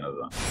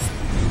மாதிரியானதுதான்.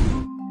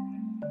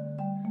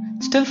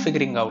 Still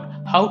figuring out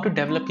how to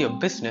develop your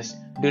business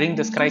during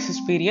this crisis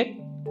period?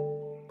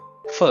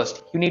 First,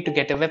 you need to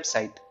get a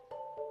website.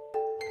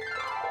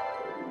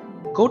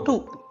 Go to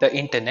the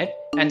internet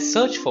and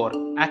search for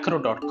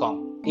acro.com,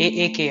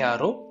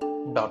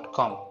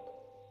 aakro.com.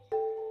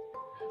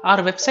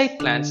 Our website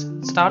plans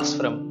starts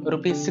from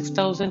rupees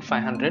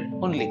 6,500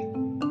 only.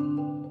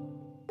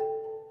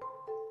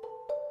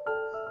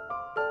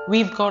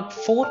 We've got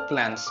 4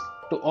 plans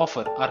to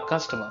offer our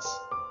customers: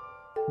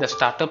 the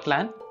starter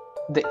plan,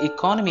 the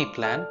economy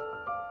plan,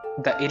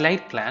 the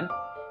elite plan,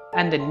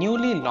 and the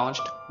newly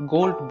launched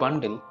gold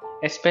bundle,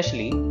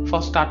 especially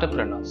for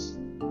starterpreneurs.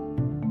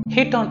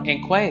 Hit on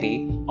inquiry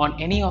on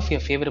any of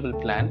your favorable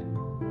plan,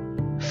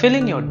 fill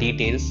in your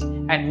details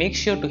and make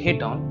sure to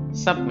hit on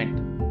submit.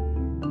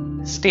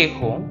 Stay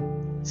home,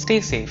 stay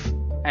safe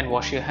and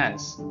wash your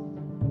hands.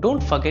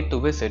 Don't forget to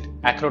visit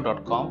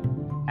acro.com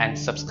and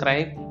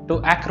subscribe to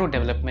Acro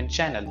Development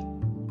Channel.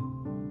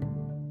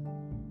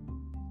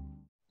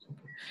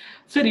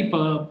 சரி,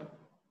 இப்போ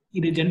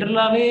இது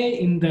ஜென்ரலாவே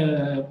இந்த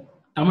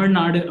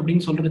தமிழ்நாடு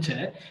அப்படின்னு சொல்றச்ச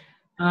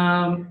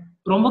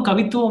ரொம்ப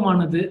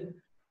கவித்துவமானது.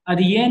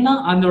 அது ஏன்னா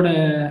அதோட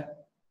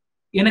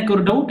எனக்கு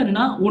ஒரு டவுட்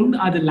என்னன்னா, ஒன்று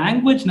அது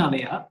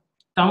லாங்குவேஜ்னாலயா,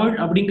 தமிழ்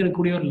அப்படிங்கிற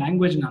கூடிய ஒரு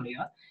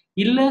லாங்குவேஜ்னாலயா,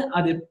 இல்ல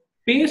அது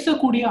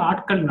பேசக்கூடிய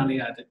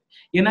ஆட்கள்னாலயா? அது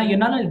ஏன்னா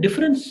என்னால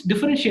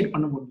டிஃபரன்ஷியேட்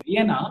பண்ண முடியும்.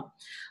 ஏன்னா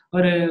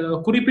ஒரு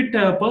குறிப்பிட்ட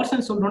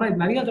பர்சன் சொல்லணும்னா,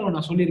 இது நிறைய தடவை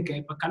நான்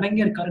சொல்லியிருக்கேன். இப்ப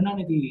கலைஞர்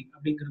கருணாநிதி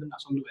அப்படிங்கிறது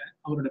நான் சொல்லுவேன்.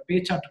 அவரோட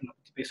பேச்சாற்றலை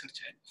பத்தி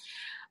பேசுறச்சேன்,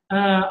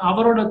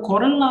 அவரோட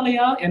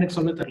குரல்னாலயா எனக்கு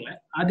சொல்ல தெரியல.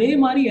 அதே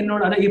மாதிரி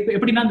என்னோட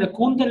எப்படின்னா, இந்த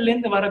கூந்தல்ல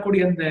இருந்து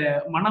வரக்கூடிய அந்த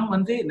மனம்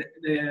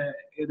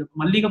இது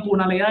மல்லிகை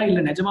பூனாலயா இல்ல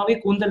நிஜமாவே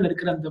கூந்தல்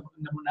இருக்கிற அந்த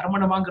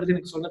நறுமணமாங்கிறது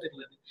எனக்கு சொல்ல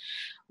தெரியல.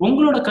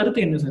 உங்களோட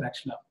கருத்து என்ன சார்?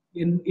 ஆக்சுவலா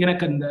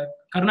எனக்கு அந்த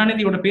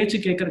கருணாநிதியோட பேச்சு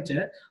கேட்கறச்ச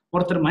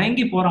ஒருத்தர்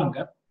மயங்கி போறாங்க,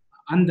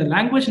 அந்த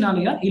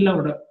லாங்குவேஜ்னாலயா இல்ல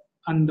அவரோட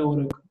அந்த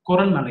ஒரு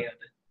குரல்னாலயா?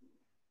 அது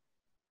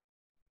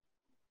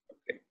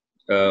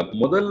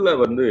முதல்ல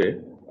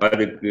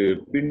அதுக்கு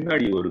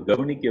பின்னாடி ஒரு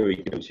கவனிக்க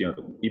வைக்கிற விஷயம்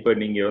இருக்கும். இப்ப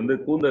நீங்க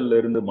கூந்தல்ல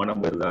இருந்து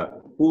மனம் வருதா,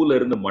 பூல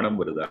இருந்து மனம்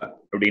வருதா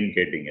அப்படின்னு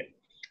கேட்டீங்க.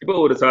 இப்ப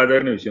ஒரு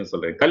சாதாரண விஷயம்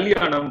சொல்றேன்.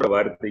 கல்யாணம்ன்ற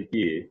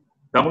வார்த்தைக்கு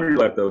தமிழ்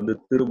வார்த்தை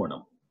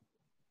திருமணம்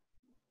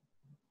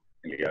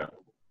இல்லையா?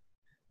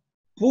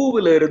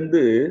 பூவில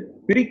இருந்து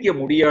பிரிக்க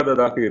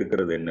முடியாததாக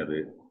இருக்கிறது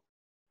என்னது?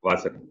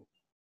 வாசனை.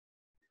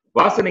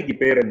 வாசனைக்கு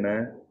பேர் என்ன?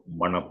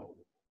 மனம்.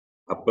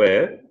 அப்ப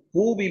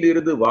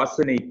பூவிலிருந்து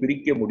வாசனை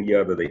பிரிக்க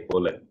முடியாததை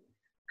போல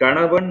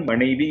கணவன்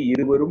மனைவி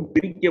இருவரும்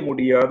பிரிக்க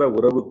முடியாத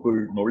உறவுக்குள்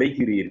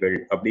நுழைகிறீர்கள்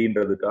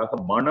அப்படின்றதுக்காக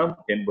மனம்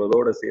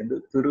என்பதோட சேர்ந்து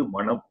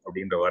திருமணம்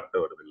அப்படின்ற வார்த்தை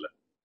வருது இல்ல.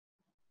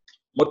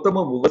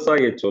 மொத்தமும்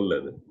விவசாய சொல்.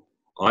 அது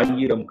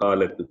 1000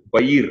 காலத்து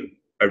பயிர்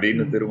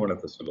அப்படின்னு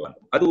திருமணத்தை சொல்லுவாங்க.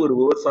 அது ஒரு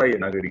விவசாய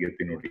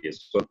நாகரிகத்தினுடைய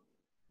சொல்.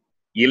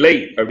 இலை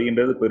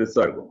அப்படின்றது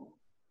பெருசா இருக்கும்.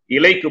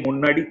 இலைக்கு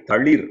முன்னாடி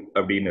தளிர்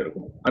அப்படின்னு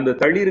இருக்கும். அந்த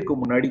தளிருக்கு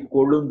முன்னாடி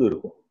கொழுந்து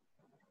இருக்கும்.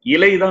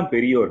 இலைதான்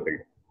பெரியோர்கள்,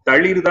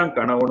 தளிர் தான்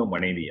கணவனும்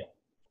மனைவியா,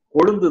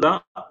 கொழுந்துதான்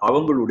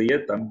அவங்களுடைய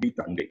தம்பி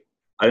தங்கை.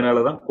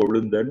 அதனாலதான்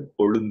கொழுந்தன்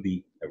கொழுந்தி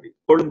அப்படி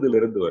கொழுந்துல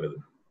இருந்து வருது.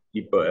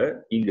 இப்ப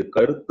இங்க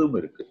கருத்தும்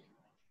இருக்கு.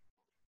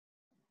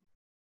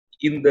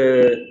 இந்த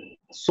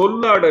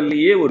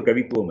சொல்லாடல்லையே ஒரு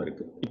கவித்துவம்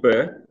இருக்கு. இப்ப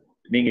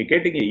நீங்க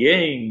கேட்டீங்க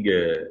ஏன் இங்க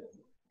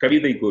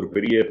கவிதைக்கு ஒரு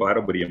பெரிய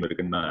பாரம்பரியம்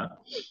இருக்குன்னா,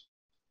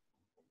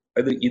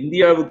 அது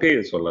இந்தியாவுக்கே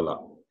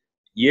சொல்லலாம்.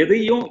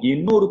 எதையும்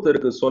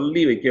இன்னொருத்தருக்கு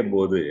சொல்லி வைக்கும்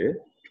போது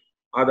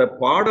அதை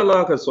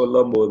பாடலாக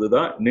சொல்லும்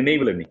போதுதான்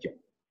நினைவுல நிற்கும்.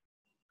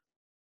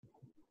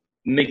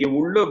 இன்னைக்கு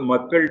உள்ள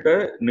மக்கள்கிட்ட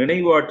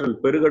நினைவாற்றல்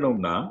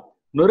பெருகணும்னா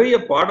நிறைய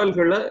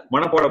பாடல்களை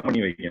மனப்பாடம்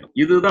பண்ணி வைக்கணும்.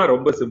 இதுதான்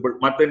ரொம்ப சிம்பிள்.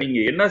 மத்த நீங்க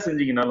என்ன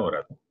செஞ்சீங்கன்னாலும்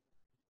வராது.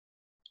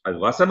 அது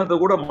வசனத்தை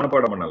கூட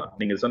மனப்பாடம் பண்ணலாம்.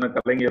 நீங்க சொன்ன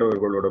கலைஞர்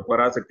அவர்களோட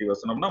பராசக்தி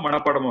வசனம்னா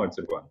மனப்பாடமா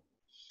வச்சிருப்பாங்க.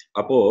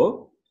 அப்போ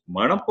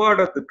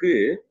மனப்பாடத்துக்கு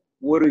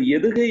ஒரு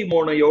எதுகை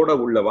மோனையோட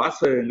உள்ள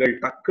வாசகங்கள்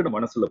டக்குன்னு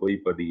மனசுல போய்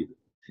பதியுது.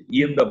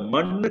 இந்த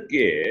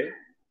மண்ணுக்கே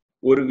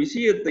ஒரு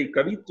விஷயத்தை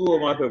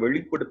கவித்துவமாக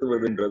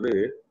வெளிப்படுத்துவதுன்றது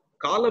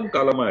காலம்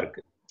காலமா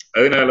இருக்கு.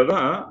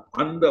 அதனாலதான்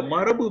அந்த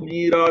மரபு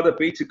மீறாத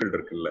பேச்சுக்கள்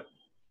இருக்குல்ல.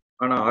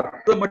 ஆனா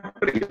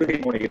அர்த்தமற்ற எதுகை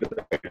மோனை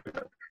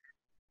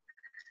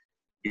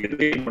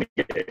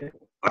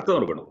அர்த்தம்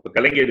இருக்கணும்.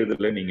 கலைஞர்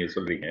இதுல நீங்க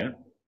சொல்றீங்க,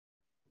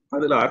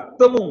 அதுல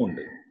அர்த்தமும்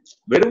உண்டு.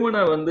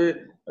 வெறுமனை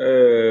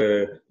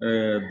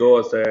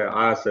தோசை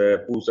ஆசை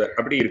பூசை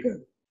அப்படி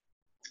இருக்காது.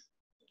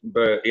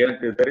 இப்ப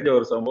எனக்கு தெரிஞ்ச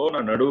ஒரு சம்பவம்,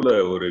 நான் நடுவுல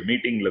ஒரு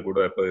மீட்டிங்ல கூட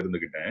இப்ப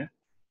இருந்துகிட்டேன்.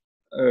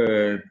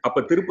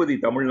 அப்ப திருப்பதி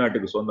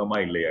தமிழ்நாட்டுக்கு சொந்தமா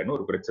இல்லையான்னு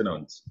ஒரு பிரச்சனை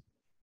வந்துச்சு.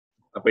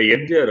 அப்ப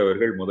எம்ஜிஆர்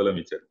அவர்கள்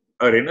முதலமைச்சர்,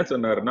 அவர் என்ன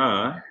சொன்னாருன்னா,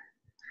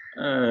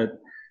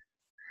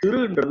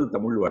 திருன்றது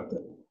தமிழ் வார்த்தை.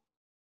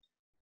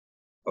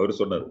 அவர்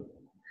சொன்னது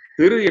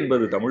திரு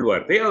என்பது தமிழ்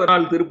வார்த்தை,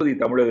 அதனால் திருப்பதி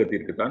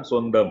தமிழகத்திற்கு தான்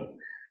சொந்தம்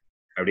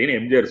அப்படின்னு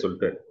எம்ஜிஆர்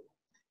சொல்லிட்டார்.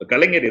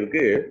 கலைஞர்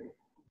இருக்கு,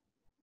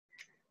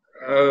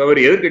 அவர்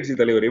எதிர்கட்சி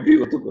தலைவர், எப்படி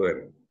ஒத்துக்குவார்?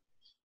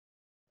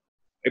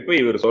 இப்ப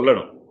இவர்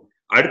சொல்லணும்.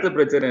 அடுத்த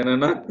பிரச்சனை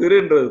என்னன்னா,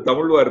 திருன்றது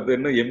தமிழ்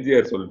வார்த்தைன்னு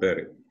எம்ஜிஆர்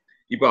சொல்லிட்டாரு.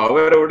 இப்ப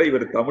அவரோட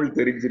இவர் தமிழ்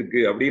தெரிஞ்சிருக்கு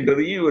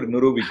அப்படின்றதையும் இவர்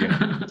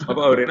நிரூபிக்கணும். அப்ப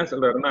அவர் என்ன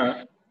சொல்றாருன்னா,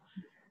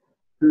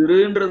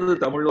 திருன்றது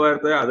தமிழ்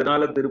வார்த்தை,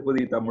 அதனால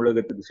திருப்பதி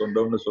தமிழகத்துக்கு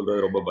சொந்தம்னு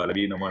சொல்றது ரொம்ப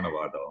பலவீனமான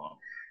வாதம்.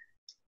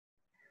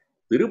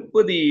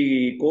 திருப்பதி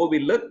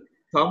கோவில்ல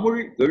தமிழ்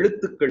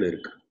எழுத்துக்கள்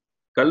இருக்கு,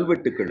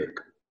 கல்வெட்டுக்கள்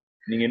இருக்கு.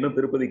 நீங்க இன்னும்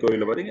திருப்பதி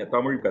கோவில்ல பாத்தீங்க,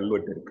 தமிழ்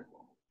கல்வெட்டு இருக்கு.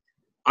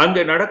 அங்க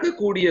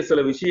நடக்கக்கூடிய சில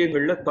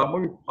விஷயங்கள்ல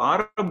தமிழ்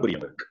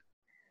பாரம்பரியம் இருக்கு.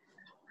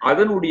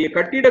 அதனுடைய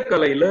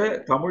கட்டிடக்கலையில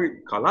தமிழ்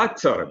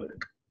கலாச்சாரம்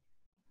இருக்கு.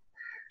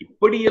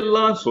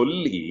 இப்படியெல்லாம்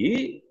சொல்லி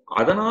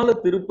அதனால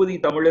திருப்பதி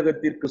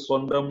தமிழகத்திற்கு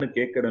சொந்தம்னு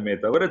கேட்கணுமே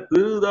தவிர,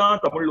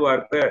 திருதான் தமிழ்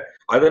வார்த்தை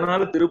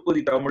அதனால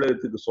திருப்பதி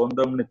தமிழகத்துக்கு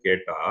சொந்தம்னு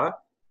கேட்டா,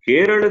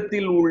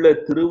 கேரளத்தில் உள்ள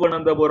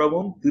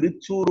திருவனந்தபுரமும்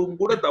திருச்சூரும்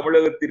கூட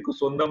தமிழகத்திற்கு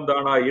சொந்தம்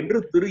தானா என்று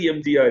திரு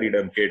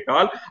எம்ஜிஆரிடம்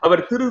கேட்டால்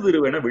அவர்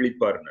திருவென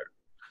விழிப்பார்னர்.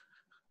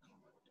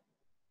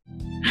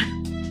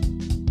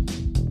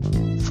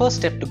 First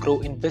step to grow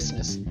in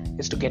business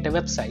is to get a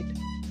website.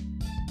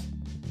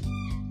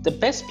 The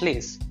best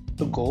place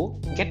to go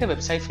get a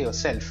website for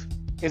yourself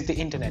is the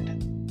internet.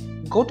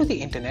 Go to the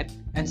internet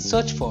and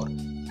search for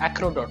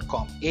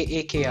acro.com,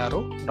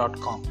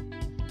 aakro.com.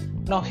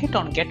 Now hit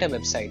on get a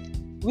website.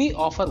 We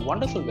offer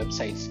wonderful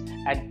websites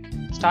at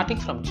starting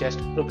from just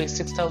rupees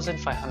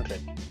 6,500.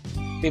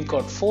 We've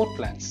got 4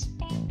 plans.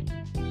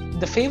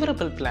 The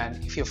favorable plan,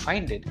 if you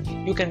find it,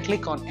 you can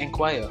click on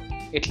Enquire.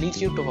 It leads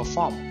you to a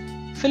form.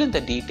 Fill in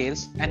the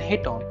details and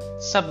hit on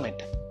Submit.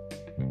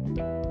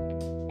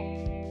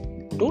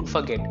 Don't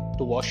forget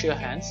to wash your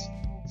hands,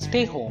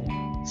 stay home,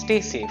 stay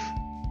safe.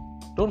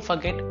 Don't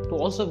forget to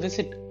also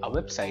visit our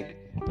website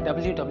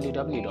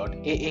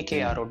www.aakro.com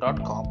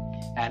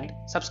and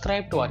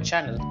subscribe to our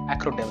channel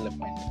Acro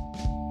Development.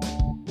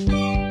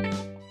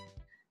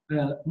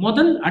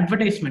 முதல்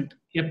advertisement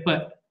எப்ப,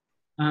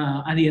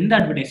 அது எந்த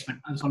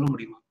advertisement அது சொல்ல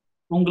முடியுமா?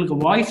 உங்களுக்கு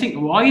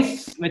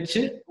voice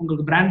வச்சு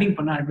உங்களுக்கு பிராண்டிங்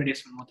பண்ண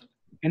அட்வர்டைஸ்மெண்ட் முதல்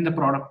எந்த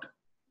ப்ராடக்ட்?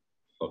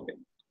 ஓகே,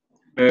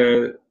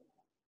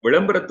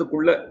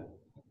 விளம்பரத்துக்குள்ள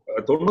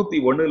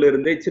 91ல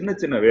இருந்தே சின்ன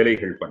சின்ன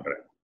வேலைகள்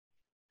பண்றேன்.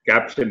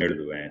 கேப்ஷன்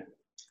எழுதுவேன்,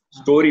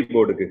 ஸ்டோரி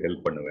போர்டுக்கு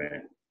ஹெல்ப் பண்ணுவேன்,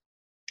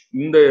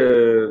 இந்த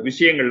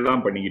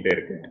விஷயங்கள்லாம் பண்ணிக்கிட்டே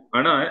இருக்கேன்.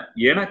 ஆனா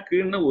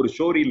எனக்குன்னு ஒரு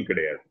ஷோரீல்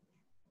கிடையாது.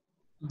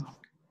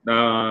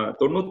 நான்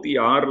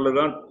 96ல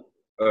தான்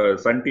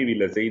சன்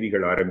டிவில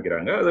செய்திகள்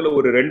ஆரம்பிக்கிறாங்க. அதுல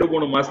ஒரு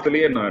 2-3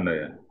 மாசத்துலயே நான்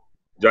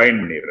ஜாயின்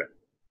பண்ணிடுறேன்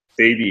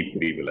செய்தி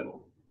பிரிவுல.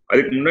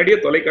 அதுக்கு முன்னாடியே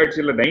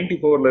தொலைக்காட்சியில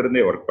 94ல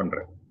இருந்தே ஒர்க்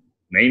பண்றேன்.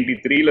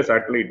 93ல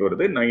சேட்டலைட்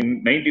வருது,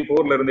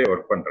 94ல இருந்தே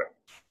ஒர்க் பண்றேன்.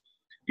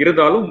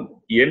 இருந்தாலும்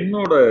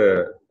என்னோட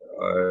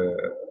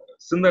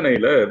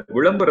சிந்தனையில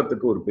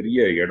விளம்பரத்துக்கு ஒரு பெரிய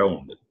இடம்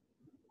உண்டு.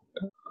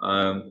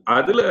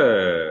 அதுல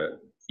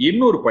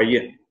இன்னொரு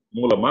பையன்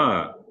மூலமா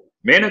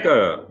மேனகா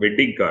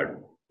வெட்டிங் கார்டு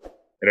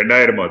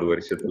 2000வது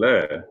வருஷத்துல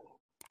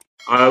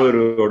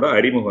அவரோட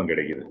அறிமுகம்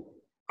கிடைக்குது.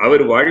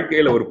 அவர்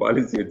வாழ்க்கையில ஒரு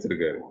பாலிசி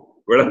வச்சிருக்காரு,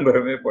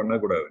 விளம்பரமே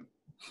பண்ணக்கூடாது.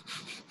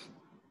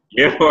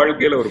 என்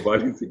வாழ்க்கையில ஒரு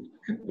பாலிசி,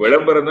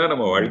 விளம்பரம் தான்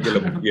நம்ம வாழ்க்கையில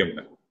முக்கியம்.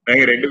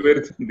 நாங்க 2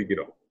 பேரும்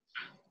சந்திக்கிறோம்.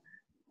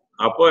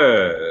 அப்ப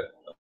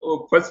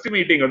ஃபர்ஸ்ட்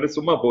மீட்டிங்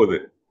சும்மா போகுது,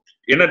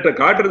 என்னட்ட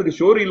காட்டுறதுக்கு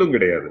ஷோரீலும்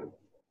கிடையாது.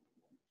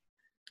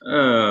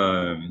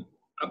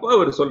 அப்ப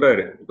அவர்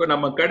சொல்றாரு, இப்ப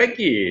நம்ம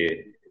கடைக்கு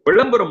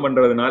விளம்பரம்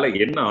பண்றதுனால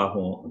என்ன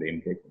ஆகும்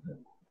அப்படின்னு கேட்கிறாரு.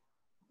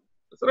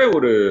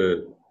 ஒரு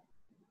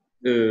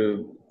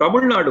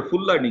தமிழ்நாடு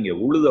ஃபுல்லா நீங்க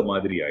உழுத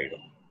மாதிரி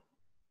ஆயிடும்.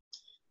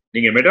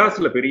 நீங்க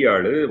மெட்ராஸ்ல பெரிய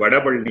ஆளு,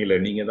 வடபழனியில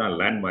நீங்க தான்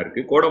லேண்ட்மார்க்.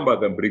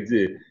 கோடம்பாக்கம் பிரிட்ஜ்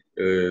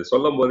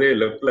சொல்லும் போதே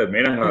லெப்ட்ல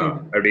மேனகா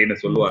அப்படின்னு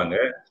சொல்லுவாங்க.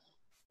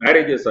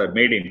 Marriages are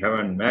made in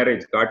heaven,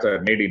 marriage cards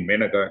are made in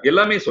Menaka,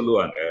 எல்லாமே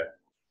சொல்லுவாங்க.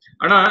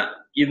 ஆனா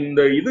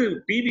இந்த இது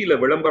டிவியில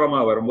விளம்பரமா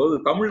வரும்போது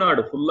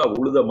தமிழ்நாடு ஃபுல்லா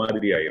உழுத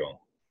மாதிரி ஆயிரும்.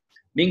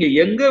 நீங்க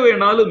எங்க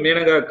வேணாலும்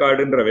மேனகா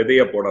காடுன்ற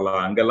விதைய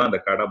போடலாம், அங்கெல்லாம் அந்த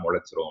கடை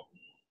முளைச்சிரும்.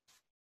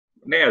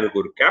 அதுக்கு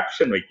ஒரு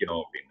கேப்ஷன்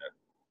வைக்கணும் அப்படின்னு.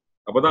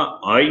 அப்பதான்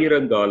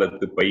 1000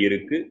 காலத்து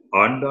பயிருக்கு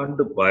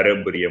ஆண்டாண்டு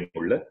பாரம்பரியம்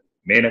உள்ள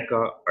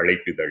மேனகா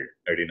அழைப்பிதழ்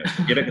அப்படின்னு.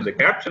 எனக்கு இந்த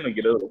கேப்ஷன்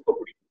வைக்கிறது ரொம்ப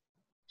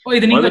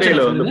பிடிக்கும்.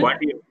 மதுரையில வந்து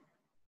பாண்டியன்,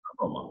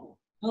 ஆமா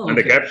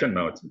அந்த கேப்ஷன்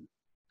நான் வச்சேன்.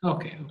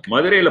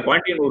 மதுரையில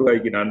பாண்டியன்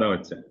ஊறுகாய்க்கு நான் தான்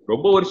வச்சேன்.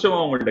 ரொம்ப வருஷமா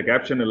அவங்கள்ட்ட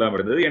கேப்ஷன் இல்லாம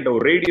இருந்தது. என்கிட்ட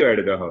ஒரு ரேடியோ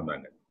ஆடுக்காக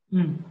வந்தாங்க.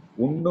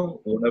 உண்ணும்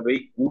உணவை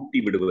ஊட்டி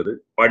விடுவது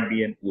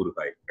பாண்டியன்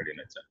ஊறுகாய்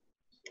அப்படின்னு வச்சேன்.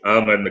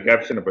 அந்த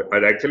கேப்ஷன்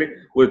அது ஆக்சுவலி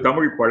ஒரு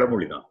தமிழ்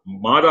பழமொழி தான்.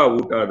 மாதா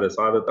ஊட்டாத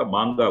சாதத்தை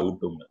மாங்கா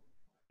ஊட்டும்னு.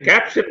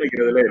 கேப்ஷன்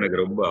வைக்கிறதுல எனக்கு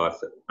ரொம்ப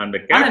ஆசை. அந்த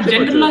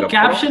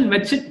கேப்ஷன்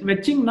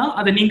வெச்சீங்கன்னா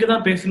அதை நீங்க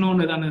தான்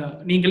பேசணும்னு தானே,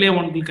 நீங்களே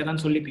உங்களுக்கு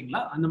தான்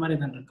சொல்லிப்பீங்களா? அந்த மாதிரி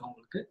தான் இருக்கு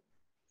உங்களுக்கு?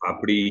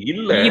 அப்படி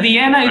இல்ல. இது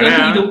ஏன்னா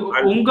இது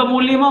உங்க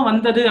மூலியமா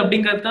வந்தது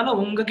அப்படிங்கறதுனால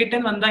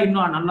உங்ககிட்ட வந்தா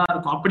இன்னும் நல்லா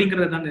இருக்கும்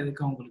அப்படிங்கறது தானே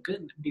இருக்கு உங்களுக்கு?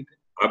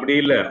 அப்படி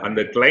இல்ல,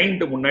 அந்த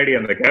கிளைண்ட் முன்னாடி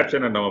அந்த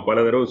கேப்ஷனை நம்ம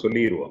பல தடவை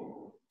சொல்லிடுவோம்.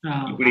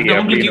 இப்படி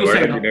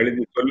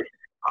எழுதி சொல்லி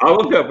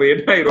அவங்க அப்ப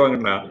என்ன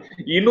ஆயிடுவாங்கன்னா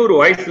இன்னொரு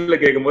வாய்ஸ்ல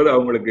கேட்கும் போது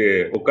அவங்களுக்கு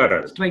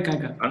உட்காராது.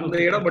 அந்த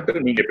இடம்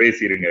மட்டும் நீங்க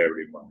பேசிருங்க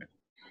அப்படிம்பாங்க.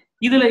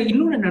 இதுல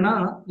இன்னொன்னு என்னன்னா,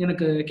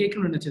 எனக்கு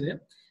கேட்கணும்னு நினைச்சது,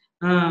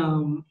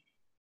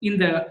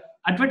 இந்த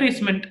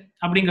அட்வர்டைஸ்மெண்ட்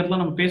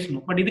அப்படிங்கறத நம்ம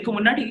பேசணும். பட் இதுக்கு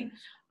முன்னாடி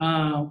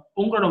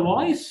உங்களோட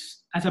வாய்ஸ்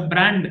ஆஸ் அ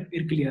பிராண்ட்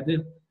இருக்கு இல்லையா, அது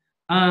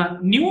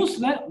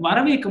நியூஸ்ல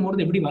வரவேற்கும்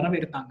போது எப்படி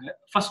வரவேற்றாங்க?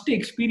 ஃபர்ஸ்ட்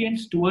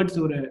எக்ஸ்பீரியன்ஸ் டுவர்ட்ஸ்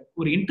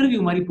ஒரு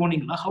இன்டர்வியூ மாதிரி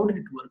போனீங்களா? How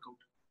did it work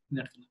out இந்த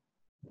இடத்துல?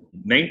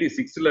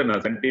 96ல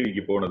நான் சன்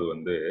டிவிக்கு போனது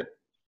வந்து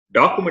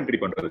டாக்குமெண்ட்ரி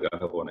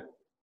பண்றதுக்காக போனேன்.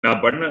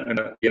 நான்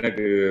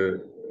எனக்கு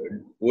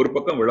ஒரு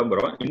பக்கம்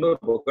விளம்பரம், இன்னொரு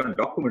பக்கம்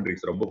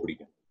டாக்குமெண்ட்ரிஸ் ரொம்ப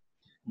பிடிக்கும்.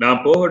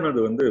 நான் போனது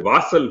வந்து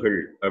வாசல்கள்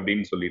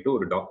அப்படின்னு சொல்லிட்டு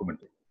ஒரு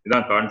டாக்குமெண்ட்ரி.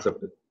 இதான்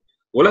கான்செப்ட்.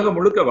 உலகம்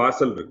முழுக்க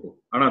வாசல் இருக்கும்,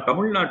 ஆனா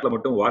தமிழ்நாட்டுல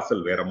மட்டும்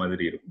வாசல் வேற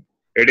மாதிரி இருக்கும்.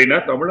 எப்படின்னா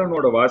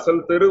தமிழனோட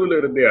வாசல் தெருவுல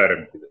இருந்தே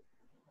ஆரம்பிக்குது.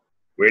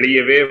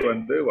 வெளியவே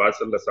வந்து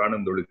வாசல்ல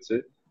சாணம் தொளிச்சு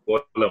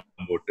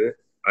கோலம் போட்டு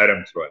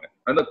ஆரம்பிச்சிருவாங்க.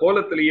 அந்த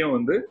கோலத்திலயும்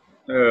வந்து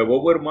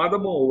ஒவ்வொரு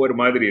மாதமும் ஒவ்வொரு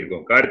மாதிரி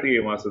இருக்கும்.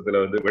 கார்த்திகை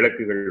மாசத்துல வந்து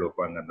விளக்குகள்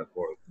வைப்பாங்க அந்த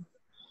கோலத்துல.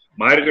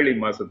 மார்கழி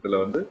மாசத்துல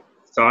வந்து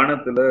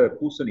சாணத்துல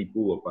பூசணி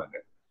பூ வைப்பாங்க.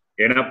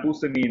 ஏன்னா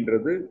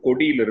பூசணின்றது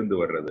கொடியிலிருந்து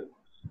வர்றது.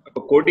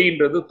 அப்ப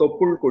கொடின்றது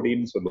தொப்புள்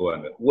கொடின்னு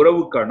சொல்லுவாங்க,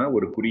 உறவுக்கான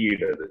ஒரு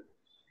குறியீடு அது.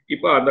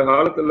 இப்ப அந்த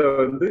காலத்துல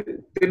வந்து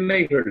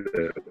திண்ணைகள்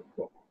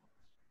இருக்கும்.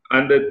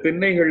 அந்த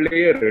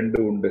திண்ணைகள்லயே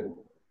 2 உண்டு.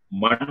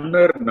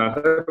 மன்னர்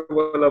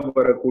நகர்வலம்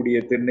வரக்கூடிய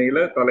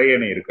திண்ணையில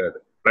தலையணை இருக்காது,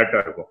 பிளாட்டா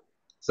இருக்கும்.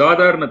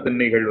 சாதாரண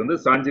திண்ணைகள் வந்து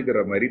சாஞ்சுக்கிற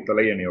மாதிரி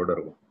தலையணையோட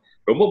இருக்கும்.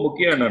 ரொம்ப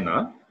முக்கியம் என்னன்னா,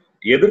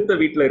 எதிர்த்த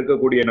வீட்டுல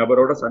இருக்கக்கூடிய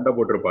நபரோட சண்டை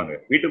போட்டிருப்பாங்க,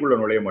 வீட்டுக்குள்ள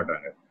நுழைய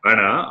மாட்டாங்க.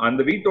 ஆனா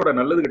அந்த வீட்டோட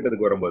நல்லது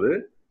கெட்டதுக்கு வரும்போது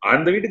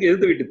அந்த வீட்டுக்கு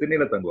எதிர்த்த வீட்டு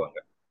திண்ணையில தங்குவாங்க.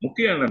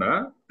 முக்கியம் என்னன்னா,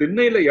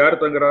 திண்ணையில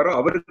யார் தங்குறாரோ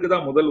அவருக்கு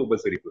தான் முதல்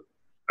உபசரிப்பு.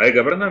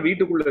 அதுக்கப்புறம் தான்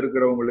வீட்டுக்குள்ள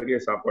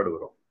இருக்கிறவங்களுக்கே சாப்பாடு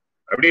வரும்.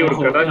 அப்படியே ஒரு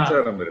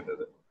கலாச்சாரம்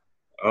இருந்தது.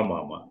 ஆமா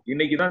ஆமா.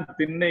 இன்னைக்குதான்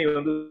திண்ணை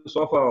வந்து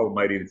சோஃபா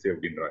மாறிடுச்சு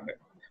அப்படின்றாங்க.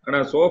 ஆனா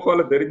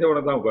சோஃபால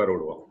தெரிஞ்சவனை தான் உட்கார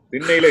விடுவோம்,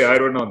 திண்ணையில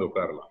யார் வேணா வந்து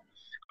உட்காரலாம்.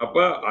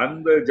 அப்ப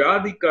அந்த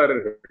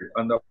ஜாதிக்காரர்கள்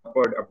அந்த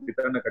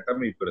அப்படித்தான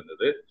கட்டமைப்பு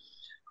இருந்தது.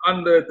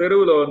 அந்த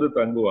தெருவுல வந்து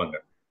தங்குவாங்க.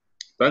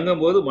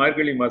 தங்கும் போது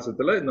மார்கழி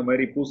மாசத்துல இந்த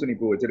மாதிரி பூசணி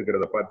பூ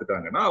வச்சிருக்கிறத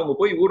பாத்துட்டாங்கன்னா அவங்க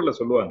போய் ஊர்ல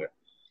சொல்லுவாங்க,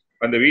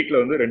 அந்த வீட்டுல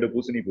வந்து 2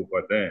 பூசணி பூ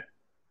பார்த்தேன்,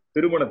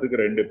 திருமணத்துக்கு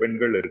 2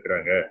 பெண்கள்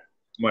இருக்கிறாங்க,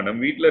 நம்ம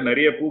வீட்டுல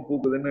நிறைய பூ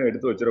பூக்குதுன்னு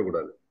எடுத்து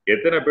வச்சிடக்கூடாது.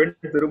 எத்தனை பெண்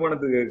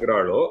திருமணத்துக்கு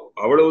இருக்கிறாளோ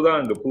அவ்வளவுதான்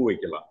அங்க பூ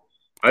வைக்கலாம்.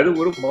 அது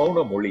ஒரு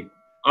மௌன மொழி.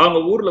 அவங்க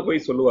ஊர்ல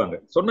போய் சொல்லுவாங்க.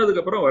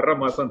 சொன்னதுக்கு அப்புறம் வர்ற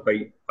மாசம் தை,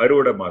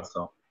 அறுவடை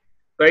மாசம்.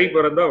 தை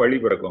பிறந்தா வழி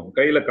பிறக்கும்,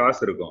 கையில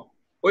காசு இருக்கும்,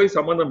 போய்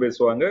சம்பந்தம்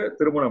பேசுவாங்க,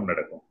 திருமணம்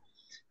நடக்கும்.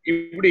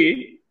 இப்படி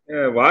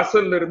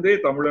வாசல்ல இருந்தே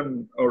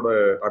தமிழனோட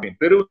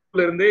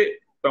தெருவுல இருந்தே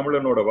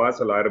தமிழனோட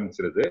வாசல்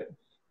ஆரம்பிச்சிருது.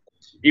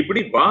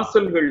 இப்படி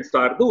வாசல்கள்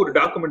சார்ந்து ஒரு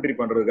டாக்குமெண்ட்ரி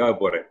பண்றதுக்காக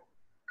போறேன்.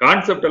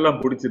 கான்செப்ட்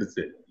எல்லாம்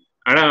பிடிச்சிருச்சு.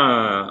 ஆனா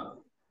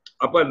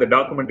அப்ப அந்த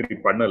டாக்குமெண்ட்ரி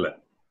பண்ணல.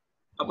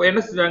 அப்ப என்ன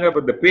செஞ்சாங்க,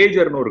 அப்ப இந்த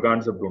பேஜர்னு ஒரு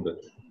கான்செப்ட் உண்டு,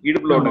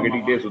 இடுப்புல ஒண்ணு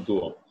கட்டிக்கிட்டே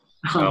சுத்துவோம்.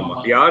 ஆமா,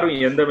 யாரும்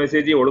எந்த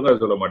மெசேஜையும் ஒழுங்கா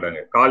சொல்ல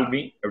மாட்டாங்க. கால்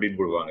மீ அப்படின்னு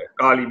போடுவாங்க,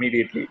 கால்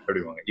இமீடியட்லி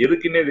அப்படிவாங்க.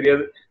 எதுக்குன்னே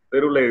தெரியாது.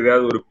 தெருவுல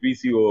ஏதாவது ஒரு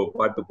பிசிஓ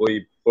பார்த்து போய்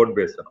போன்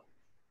பேசணும்.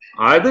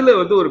 அதுல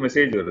வந்து ஒரு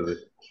மெசேஜ் வருது,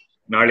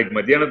 நாளைக்கு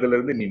மத்தியானத்துல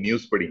இருந்து நீ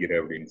நியூஸ் படிக்கிற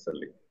அப்படின்னு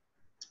சொல்லி.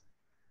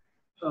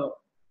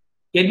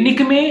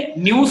 என்னைக்குமே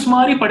நியூஸ்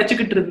மாதிரி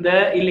படிச்சுக்கிட்டு இருந்த,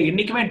 இல்ல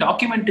என்னைக்குமே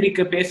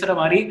டாக்குமெண்ட்ரிக்கு பேசுற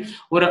மாதிரி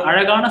ஒரு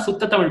அழகான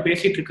சுத்த தமிழ்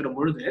பேசிட்டு இருக்கிற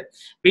பொழுது,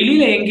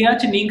 வெளியில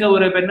எங்கேயாச்சும் நீங்க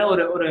ஒரு பெண்ண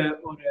ஒரு ஒரு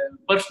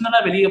பர்சனலா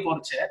வெளியே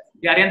போறச்ச,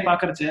 யாரையான்னு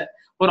பாக்குறச்ச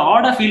ஒரு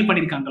ஆர்டா ஃபீல்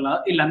பண்ணிருக்காங்களா?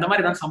 இல்ல அந்த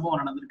மாதிரி ஏதாவது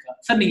சம்பவம் நடந்திருக்கா?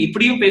 சார் நீங்க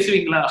இப்படியும்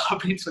பேசுவீங்களா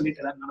அப்படின்னு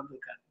சொல்லிட்டு ஏதாவது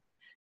நடந்திருக்கா?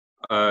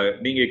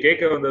 நீங்க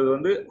கேட்க வந்தது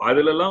வந்து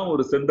அதுல எல்லாம்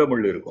ஒரு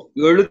செந்தமிழ் இருக்கும்,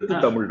 எழுத்து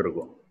தமிழ்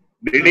இருக்கும்.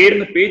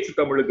 திடீர்னு பேச்சு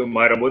தமிழுக்கு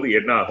மாறும்போது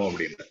என்ன ஆகும்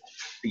அப்படின்னு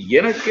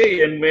எனக்கே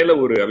என் மேல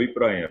ஒரு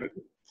அபிப்பிராயம்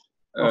இருக்கு.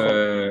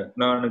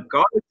 நான்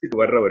காலேஜுக்கு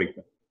வர்ற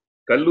வரைக்கும்,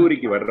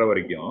 கல்லூரிக்கு வர்ற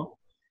வரைக்கும்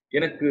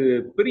எனக்கு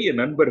பெரிய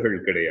நண்பர்கள்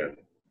கிடையாது.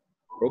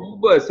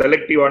 ரொம்ப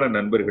செலக்டிவான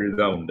நண்பர்கள்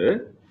தான் உண்டு.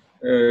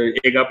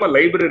 எங்க அப்பா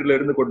லைப்ரரியில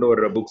இருந்து கொண்டு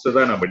வர்ற புக்ஸை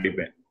தான் நான்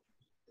படிப்பேன்.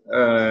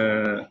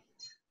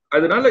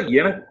 அதனால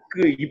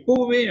எனக்கு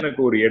இப்பவுமே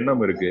எனக்கு ஒரு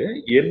எண்ணம் இருக்கு,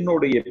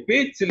 என்னுடைய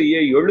பேச்சிலேயே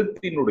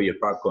எழுத்தினுடைய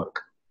தாக்கம்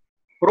இருக்கு,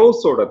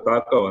 ப்ரோஸோட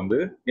தாக்கம் வந்து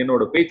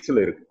என்னோட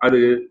பேச்சுல இருக்கு. அது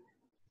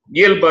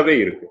இயல்பாவே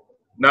இருக்கு.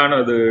 நான்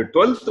அது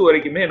 12th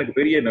வரைக்குமே எனக்கு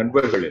பெரிய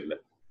நண்பர்கள் இல்லை.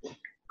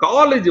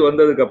 காலேஜ்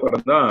வந்ததுக்கு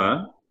அப்புறம் தான்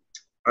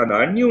அந்த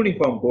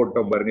அன்யூனிஃபார்ம்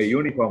போட்டோம் பாருங்க,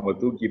 யூனிஃபார்மை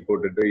தூக்கி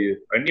போட்டுட்டு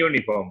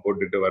அன்யூனிஃபார்ம்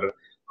போட்டுட்டு வர்ற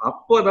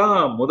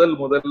அப்பதான்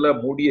முதல்ல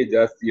முடிய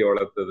ஜாஸ்தியை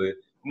வளர்த்தது,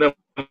 இந்த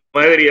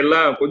மாதிரி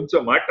எல்லாம்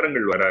கொஞ்சம்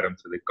மாற்றங்கள் வர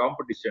ஆரம்பிச்சது.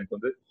 காம்படிஷன்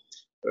வந்து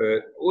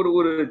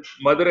ஒரு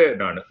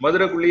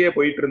மதுரைக்குள்ளேயே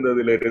போயிட்டு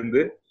இருந்ததுல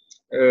இருந்து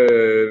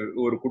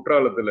ஒரு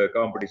குற்றாலத்துல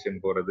காம்படிஷன்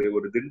போறது,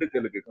 ஒரு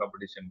திண்டுக்கலுக்கு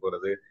காம்படிஷன்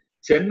போறது,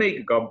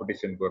 சென்னைக்கு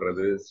காம்படிஷன்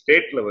போறது,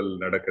 ஸ்டேட் லெவல்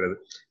நடக்கிறது,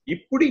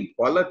 இப்படி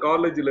பல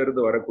காலேஜ்ல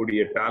இருந்து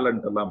வரக்கூடிய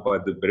டேலண்ட் எல்லாம்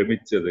பார்த்து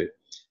பிரமிச்சது.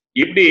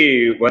 இப்படி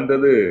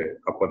வந்தது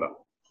அப்பதான்.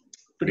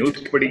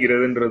 நியூஸ்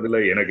படிக்கிறதுன்றதுல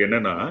எனக்கு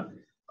என்னன்னா,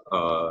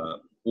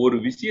 ஒரு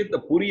விஷயத்த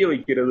புரிய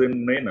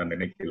வைக்கிறதுன்னு நான்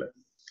நினைக்கல.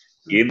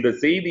 இந்த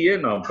செய்தியை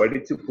நான்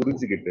படிச்சு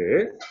புரிஞ்சுக்கிட்டு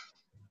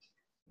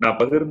நான்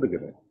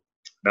பகிர்ந்துக்கிறேன்.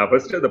 நான்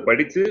ஃபர்ஸ்ட் அதை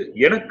படிச்சு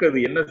எனக்கு அது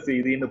என்ன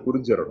செய்தின்னு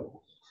புரிஞ்சிடணும்.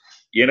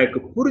 எனக்கு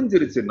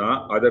புரிஞ்சிருச்சுன்னா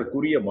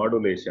அதற்குரிய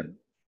மாடுலேஷன்,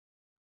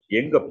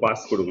 எங்க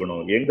பாஸ்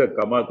கொடுக்கணும், எங்க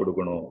கமா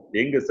கொடுக்கணும்,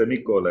 எங்க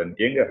செமிகோலன்,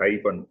 எங்க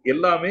ஹைபன்,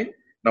 எல்லாமே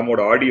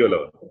நம்மளோட ஆடியோல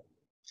வந்து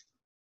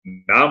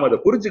நாம் அதை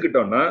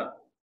புரிஞ்சுக்கிட்டோம்னா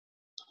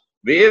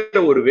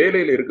வேற ஒரு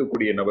வேலையில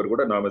இருக்கக்கூடிய நபர்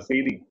கூட நாம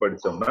செய்தி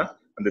படிச்சோம்னா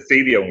அந்த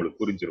செய்தி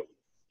அவங்களுக்கு புரிஞ்சிடும்.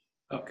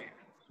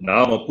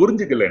 நாம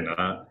புரிஞ்சுக்கலன்னா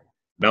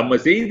நம்ம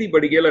செய்தி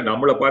படிக்கல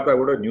நம்மளை பார்த்தா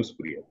கூட நியூஸ்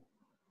புரியாது.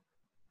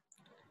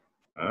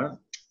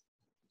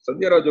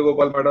 சத்யா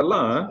ராஜகோபால்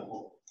மேடம்லாம்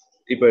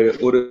இப்ப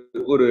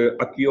ஒரு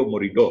அக்கியோ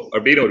மொரிட்டோ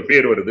அப்படின்னு ஒரு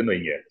பேர் வருதுன்னு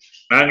வைங்க,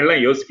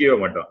 நாங்கெல்லாம் யோசிக்கவே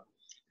மாட்டோம்.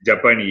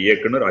 ஜப்பானிய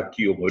இயக்குனர்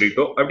அக்கியோ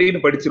மொரிட்டோ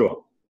அப்படின்னு படிச்சிருவோம்.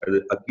 அது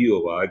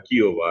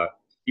அக்கியோவா.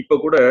 இப்ப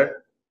கூட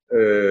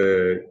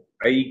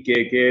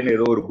ஐகேன்னு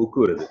ஏதோ ஒரு புக்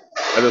வருது,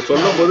 அதை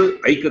சொல்லும் போது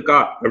ஐக்கா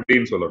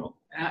அப்படின்னு சொல்லணும்.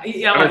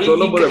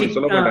 சொல்லும் போது அப்படி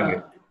சொல்ல மாட்டாங்க,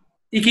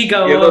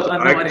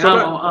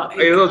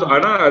 ஏதோ,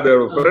 ஆனா அது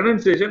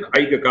ப்ரொனன்சியேஷன்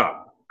ஐக்கா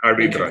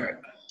அப்படின்றாங்க.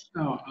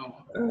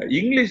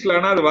 இங்கிலீஷ்ல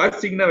ஆனா அது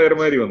வாசிங்கன்னா வேற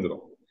மாதிரி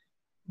வந்துடும்.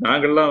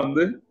 நாங்கெல்லாம்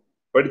வந்து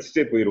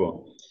படிச்சுட்டே போயிருவோம்.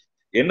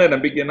 என்ன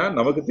நம்பிக்கைன்னா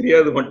நமக்கு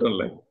தெரியாது மட்டும்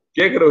இல்ல,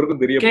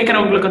 கேட்கறவருக்கும்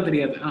கேட்கறவங்களுக்கும்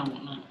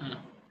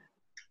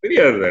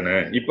தெரியாது தானே.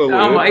 இப்ப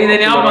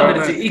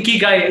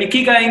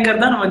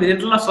இக்கிகாய்ங்கிறது தான் நம்ம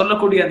ஜெனரலா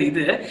சொல்லக்கூடிய அந்த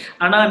இது.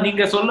 ஆனா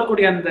நீங்க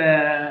சொல்லக்கூடிய அந்த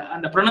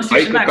அந்த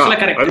ப்ரொனன்சியேஷன் ஆக்சுவலா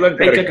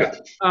கரெக்ட்.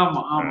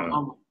 ஆமா ஆமா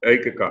ஆமா,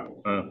 ஐக்கா.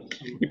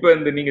 இப்ப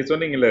இந்த நீங்க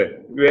சொன்னீங்கல்ல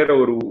வேற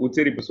ஒரு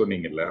உச்சரிப்பு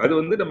சொன்னீங்கல்ல, அது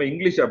வந்து நம்ம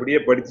இங்கிலீஷ் அப்படியே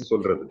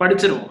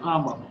படிச்சிருவோம்.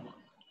 ஆமா,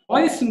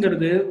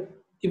 வாய்ஸ்ங்கிறது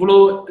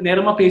இவ்வளவு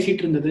நேரமா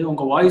பேசிட்டு இருந்தது,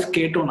 உங்க வாய்ஸ்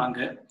கேட்டோம் நாங்க.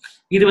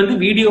 இது வந்து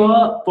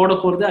வீடியோவா போட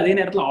போறது, அதே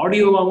நேரத்துல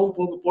ஆடியோவாவும்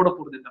போட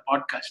போறது இந்த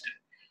பாட்காஸ்ட்.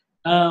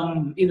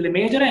 இதுல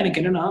மேஜரா எனக்கு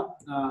என்னன்னா,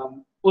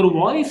 ஒரு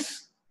வாய்ஸ்,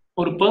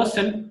 ஒரு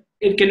பர்சன்,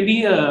 இட் கேன் பி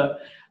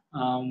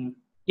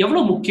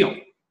எவ்வளவு முக்கியம்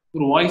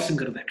ஒரு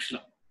வாய்ஸ்ங்கிறது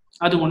ஆக்சுவலா.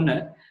 அது ஒண்ணு.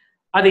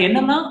 அது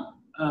என்னன்னா,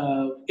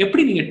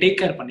 எப்படி நீங்க டேக்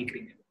கேர்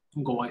பண்ணிக்கிறீங்க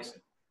உங்க வாய்ஸ்?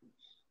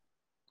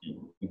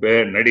 இப்ப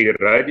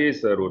நடிகர்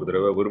ராஜேஷ் சார் ஒரு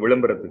தடவை ஒரு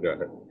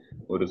விளம்பரத்துக்காக,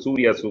 ஒரு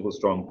சூர்யா சூப்பர்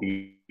ஸ்ட்ராங்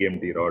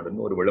PMT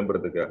ராடுன்னு ஒரு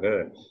விளம்பரத்துக்காக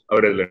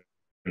அவர் அதுல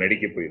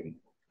நடிக்க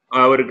போயிருந்தேன்.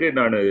 அவருக்கு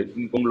நான்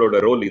உங்களோட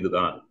ரோல்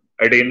இதுதான்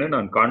அப்படின்னு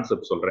நான்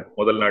கான்செப்ட் சொல்றேன்.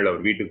 முதல் நாள்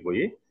அவர் வீட்டுக்கு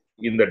போய்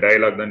இந்த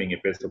டயலாக் தான் நீங்க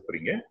பேச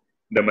போறீங்க,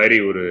 இந்த மாதிரி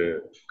ஒரு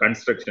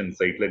கன்ஸ்ட்ரக்ஷன்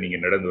சைட்ல நீங்க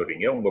நடந்து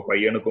வர்றீங்க, உங்க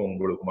பையனுக்கும்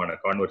உங்களுக்குமான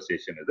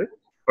கான்வர்சேஷன் இது,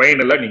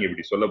 ஃபைனலா நீங்க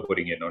இப்படி சொல்ல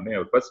போறீங்கன்னு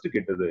அவர் ஃபர்ஸ்ட்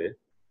கேட்டது,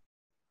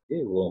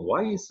 உன்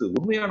வாய்ஸ்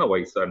உண்மையான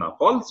வாய்ஸா, நான்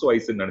ஃபால்ஸ்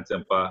வாய்ஸ்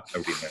நினைச்சேன்ப்பா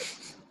அப்படின்னாரு.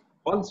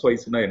 ஃபால்ஸ்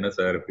வாய்ஸ்னா என்ன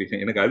சார் அப்படின்னு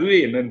எனக்கு அதுவே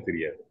என்னன்னு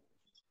தெரியாது.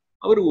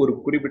 அவரு ஒரு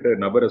குறிப்பிட்ட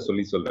நபரை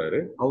சொல்றாரு,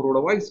 அவரோட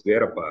வாய்ஸ்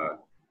வேறப்பா,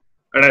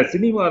 ஆனா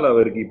சினிமால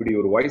அவருக்கு இப்படி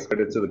ஒரு வாய்ஸ்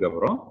கிடைச்சதுக்கு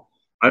அப்புறம்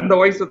அந்த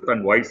வாய்ஸை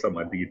தன் வாய்ஸா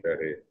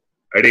மாத்திக்கிட்டாரு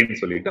அப்படின்னு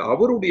சொல்லிட்டு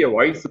அவருடைய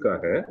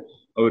வாய்ஸுக்காக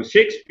அவர்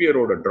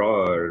ஷேக்ஸ்பியரோட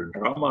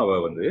டிராமாவை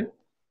வந்து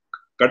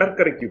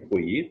கடற்கரைக்கு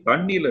போய்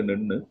தண்ணியில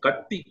நின்று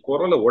கத்தி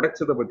குரலை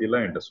உடைச்சதை பத்தி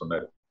எல்லாம் என்கிட்ட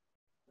சொன்னாரு.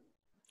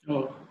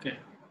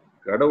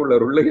 கடவுள்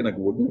அருள்ல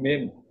எனக்கு ஒண்ணுமே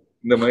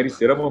இந்த மாதிரி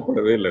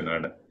சிரமப்படவே இல்லை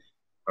நானு.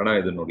 ஆனா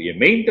இதனுடைய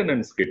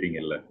மெயின்டெனன்ஸ்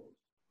கேட்டீங்கல்ல,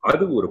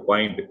 அது ஒரு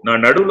பாயிண்ட்.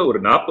 நான் நடுவுல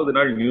ஒரு 40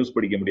 நாள் நியூஸ்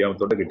படிக்க முடியாம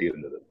தொண்டை கட்டி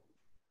இருந்தது.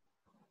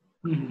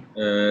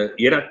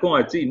 எனக்கும்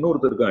ஆச்சு,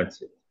 இன்னொருத்தருக்கும்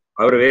ஆச்சு.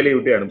 அவரை வேலையை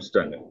விட்டு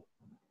அனுப்பிச்சிட்டாங்க.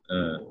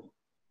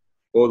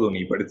 போதும்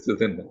நீ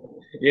படிச்சதுன்னு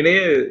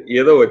என்னையே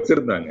ஏதோ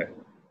வச்சிருந்தாங்க.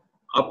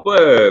 அப்ப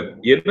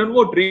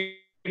என்னென்னமோ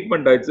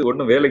ட்ரீட்மெண்ட் ஆச்சு,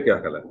 ஒன்னும் வேலைக்கு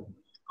ஆகல.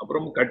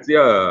 அப்புறம்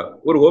கட்சியா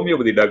ஒரு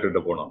ஹோமியோபதி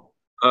டாக்டர்கிட்ட போனோம்.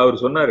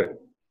 அவர் சொன்னாரு,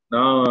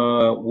 நான்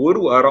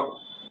ஒரு வாரம்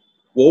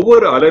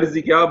ஒவ்வொரு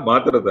அலர்ஜிக்கா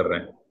மாத்திரை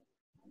தர்றேன்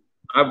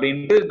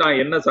அப்படின்ட்டு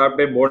நான் என்ன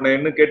சாப்பிட்டேன்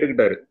போனேன்னு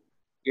கேட்டுக்கிட்டாரு.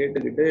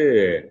 கேட்டுக்கிட்டு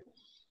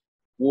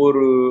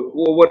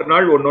ஒவ்வொரு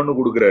நாள் ஒன்னொன்னு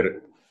கொடுக்குறாரு.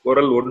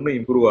 குரல் ஒன்னும்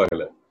இம்ப்ரூவ்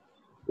ஆகல.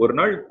 ஒரு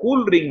நாள்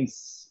கூல்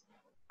ட்ரிங்க்ஸ்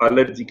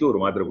அலர்ஜிக்கு ஒரு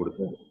மாத்திரை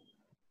கொடுத்தாரு.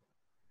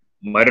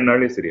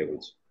 மறுநாளே சரியா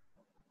போச்சு.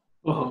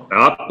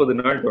 40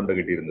 நாள் தொண்டை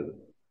கட்டி இருந்தது.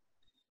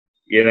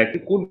 எனக்கு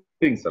கூல்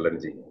ட்ரிங்க்ஸ்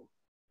அலர்ஜி.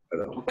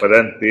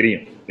 அப்பதான்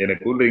தெரியும்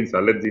எனக்கு கூல் ட்ரிங்க்ஸ்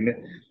அலர்ஜின்னு.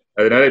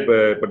 அதனால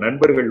இப்ப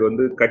நண்பர்கள்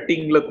வந்து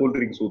கட்டிங்ல கூல்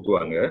ட்ரிங்க்ஸ்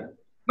ஊத்துவாங்க.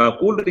 நான்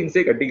கூல்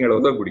ட்ரிங்க்ஸே கட்டிங்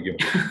அளவு தான் குடிக்க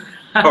முடியும்.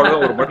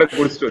 அவ்வளவுதான், ஒரு மட்டை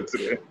குடிச்சிட்டு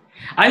வச்சிருக்கேன்.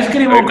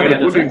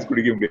 கூல் ட்ரிங்க்ஸ்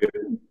குடிக்க முடியாது.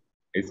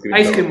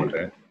 ஐஸ்கிரீம்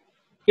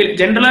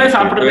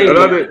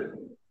அதாவது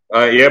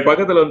என்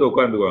பக்கத்துல வந்து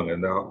உட்காந்துக்குவாங்க.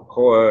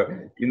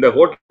 இந்த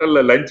ஹோட்டல்ல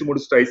லஞ்ச்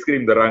முடிச்சுட்டு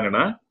ஐஸ்கிரீம்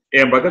தராங்கன்னா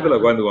என் பக்கத்துல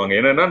உட்காந்துக்குவாங்க.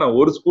 என்னன்னா நான்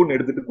ஒரு ஸ்பூன்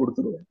எடுத்துட்டு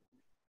கொடுத்துருவேன்.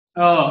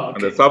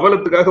 அந்த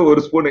சபலத்துக்காக ஒரு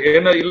ஸ்பூன்.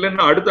 ஏன்னா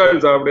இல்லன்னா அடுத்த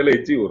ஆள் சாப்பிடல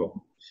எச்சி வரும்.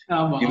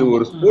 இது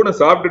ஒரு ஸ்பூனை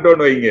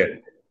சாப்பிட்டுட்டோன்னு வைங்க,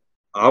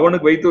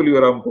 அவனுக்கு வயிற்று வலி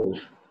வராம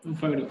போகும்.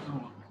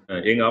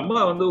 எங்க அம்மா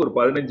வந்து ஒரு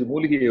 15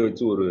 மூலிகையை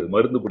வச்சு ஒரு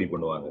மருந்து பொடி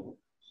பண்ணுவாங்க.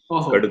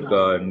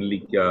 கடுக்காய்,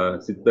 நெல்லிக்காய்,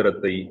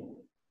 சித்தரத்தை,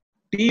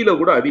 டீல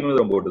கூட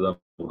அதிமதுரம் போட்டுதான்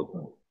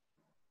கொடுப்பாங்க.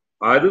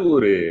 அது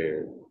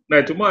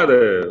நான் சும்மா அதை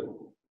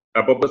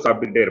அப்பப்ப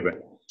சாப்பிட்டுக்கிட்டே இருப்பேன்.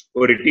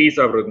 ஒரு டீ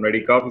சாப்பிடறதுக்கு முன்னாடி,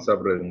 காஃபி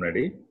சாப்பிடறதுக்கு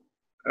முன்னாடி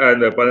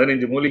அந்த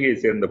 15 மூலிகையை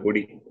சேர்ந்த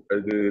பொடி,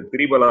 அதுக்கு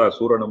திரிபலா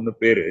சூரணம்னு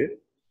பேரு,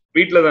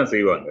 வீட்டுலதான்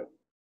செய்வாங்க.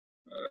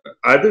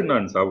 அது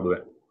நான்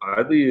சாப்பிடுவேன்.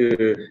 அது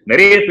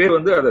நிறைய பேர்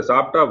வந்து அதை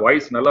சாப்பிட்டா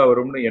வாய்ஸ் நல்லா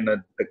வரும்னு என்ன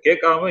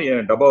கேட்காம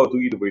என் டப்பாவை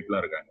தூக்கிட்டு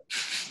போயிட்டுலாம் இருக்காங்க.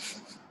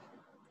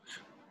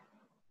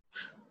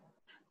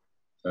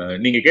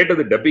 நீங்க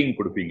கேட்டது டப்பிங்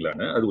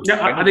கொடுப்பீங்களான்னு.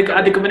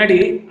 அதுக்கு முன்னாடி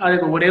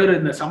அதுக்கு ஒரே ஒரு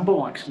இந்த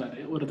சம்பவம். ஆக்சுவலா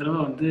ஒரு தடவை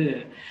வந்து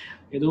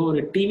ஏதோ ஒரு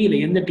டிவியில,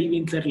 எந்த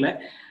டிவின்னு தெரியல,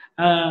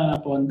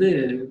 அப்போ வந்து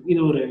இது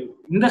ஒரு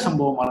இந்த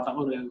சம்பவமா தான்,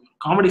 ஒரு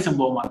காமெடி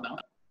சம்பவமா தான்.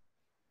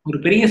 ஒரு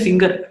பெரிய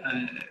சிங்கர்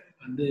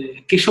வந்து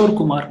கிஷோர்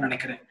குமார்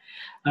நினைக்கிறேன்,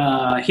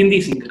 ஹிந்தி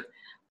சிங்கர்.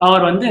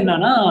 அவர் வந்து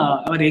என்னன்னா,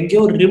 அவர்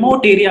எங்கேயோ ஒரு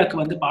ரிமோட்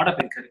ஏரியாவுக்கு வந்து பாட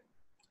போயிருக்காரு.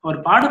 அவர்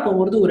பாட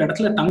போகும்போது ஒரு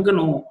இடத்துல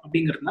தங்கணும்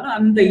அப்படிங்கிறதுனால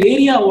அந்த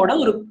ஏரியாவோட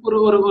ஒரு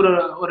ஒரு ஒரு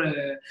ஒரு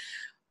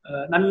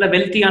நல்ல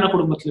வெல்த்தியான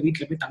குடும்பத்துல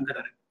வீட்டுல போய்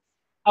தங்குறாரு.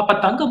 அப்ப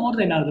தங்கும்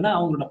போது என்ன ஆகுதுன்னா,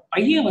 அவங்களோட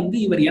பையன் வந்து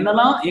இவர்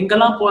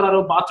எங்கெல்லாம் போறாரோ,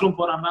 பாத்ரூம்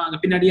போறாருன்னா அங்க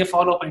பின்னாடியே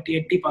ஃபாலோ பண்ணிட்டு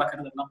எட்டி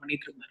பாக்குறது எல்லாம்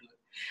பண்ணிட்டு இருந்தாரு.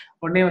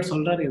 உடனே அவர்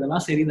சொல்றாரு,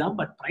 இதெல்லாம் சரிதான்,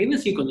 பட்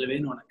பிரைவசி கொஞ்சம்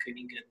வேணும் உனக்கு,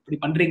 நீங்க இப்படி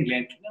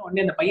பண்றீங்களேன்னு.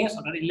 உடனே அந்த பையன்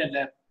சொல்றாரு, இல்ல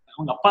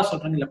அவங்க அப்பா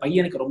சொல்றாங்க, இல்ல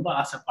பையனுக்கு ரொம்ப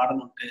ஆசை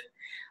பாடணும்ட்டு,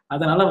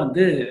 அதனால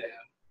வந்து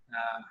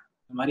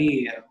இந்த மாதிரி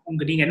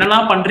நீங்க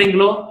என்னெல்லாம்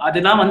பண்றீங்களோ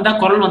அதெல்லாம் வந்தா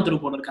குரல்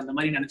வந்துடும் போல இருக்கு, அந்த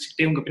மாதிரி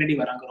நினைச்சுக்கிட்டே உங்க பின்னாடி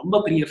வராங்க, ரொம்ப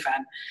பெரிய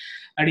ஃபேன்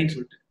அப்படின்னு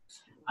சொல்லிட்டு.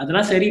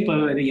 அதெல்லாம் சரி, இப்ப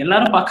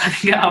எல்லாரும்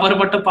பார்க்காதீங்க, அவர்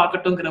மட்டும்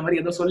பார்க்கட்டுங்கிற மாதிரி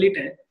ஏதோ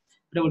சொல்லிட்டு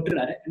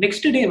விட்டுறாரு.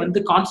 நெக்ஸ்ட் டே வந்து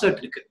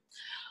கான்சர்ட் இருக்கு.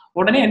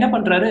 உடனே என்ன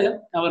பண்றாரு,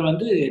 அவர்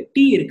வந்து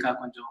டீ இருக்கா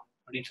கொஞ்சம்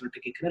அப்படின்னு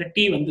சொல்லிட்டு கேட்கிறாரு.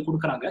 டீ வந்து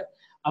கொடுக்குறாங்க.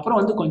 அப்புறம்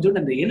வந்து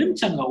கொஞ்சோண்டு அந்த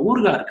எலுமிச்சங்காய்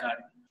ஊறுகாய் இருக்கா,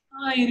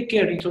 இருக்கே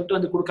அப்படின்னு சொல்லிட்டு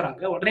வந்து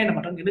கொடுக்குறாங்க. உடனே என்ன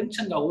பண்றாங்க,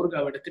 எலுமிச்சங்காய்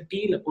ஊறுகாய் எடுத்து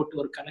டீல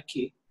போட்டு ஒரு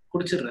கலக்கி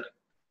குடிச்சிடுறாரு.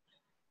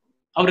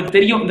 அவருக்கு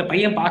தெரியும் இந்த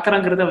பையன்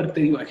பாக்குறாங்கிறது அவருக்கு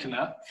தெரியும்.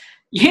 ஆக்சுவலா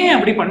ஏன்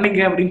அப்படி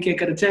பண்ணீங்க அப்படின்னு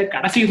கேட்கறச்ச,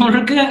 கடைசி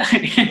முழுக்க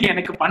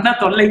எனக்கு பண்ண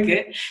தொல்லைக்கு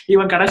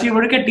இவன் கடைசி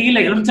முழுக்க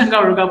டீல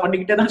எலுமிச்சங்காய் ஒழுங்கா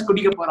பண்ணிக்கிட்டே தான்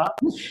குடிக்க போறான்,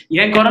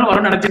 என் குரல்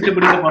வரும் நினைச்சிட்டு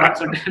குடிக்க போறான்னு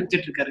சொல்லிட்டு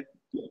நினைச்சிட்டு இருக்காரு.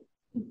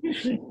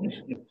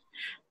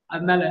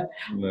 அதனால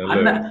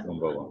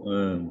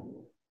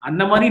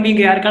அந்த மாதிரி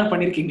நீங்க யாருக்காவது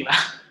பண்ணிருக்கீங்களா?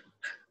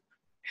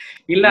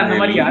 இல்ல அந்த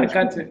மாதிரி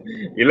யாருக்காச்சும்?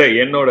 இல்ல,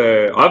 என்னோட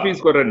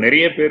ஆபீஸ்க்கு வர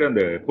நிறைய பேர்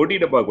அந்த பொடி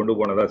டப்பா கொண்டு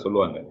போனதா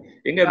சொல்லுவாங்க.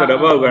 எங்க அந்த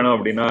டப்பா வேணும்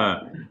அப்படின்னா,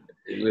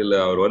 இல்ல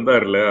அவர்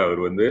வந்தாருல,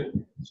 அவர் வந்து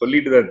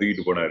சொல்லிட்டு தான்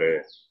தூக்கிட்டு போனாரு,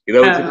 இதை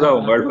வச்சுட்டுதான்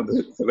உங்க ஆள் வந்து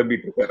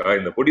கிளம்பிட்டு இருக்காரா,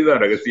 இந்த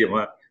பொடிதான்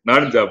ரகசியமா,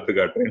 நானும் சாப்பிட்டு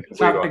காட்டுறேன்.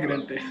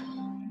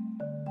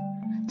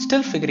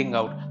 Still figuring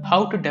out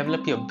how to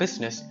develop your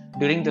business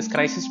during this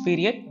crisis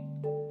period?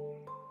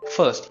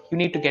 First, you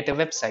need to get a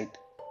website.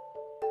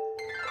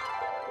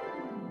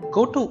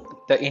 Go to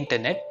the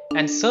internet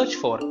and search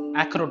for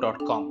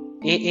acro.com,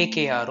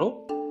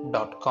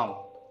 aakro.com.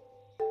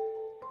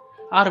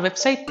 Our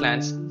website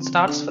plans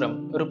starts from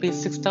rupees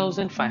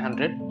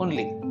 6,500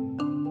 only.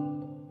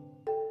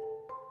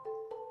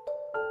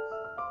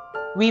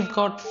 We've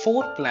got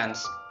 4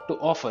 plans to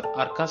offer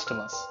our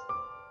customers: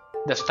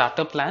 the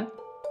starter plan,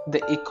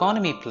 the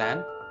economy plan,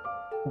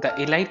 the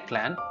elite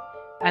plan,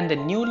 and the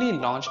newly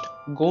launched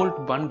gold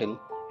bundle,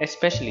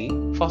 especially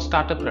for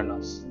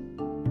starterpreneurs.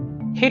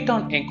 Hit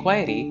on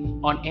inquiry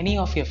on any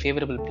of your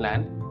favorable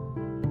plan,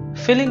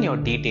 fill in your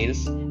details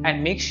and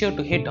make sure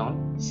to hit on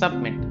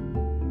submit.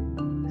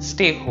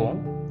 Stay home,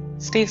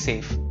 stay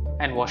safe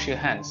and wash your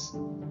hands.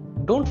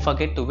 Don't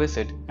forget to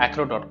visit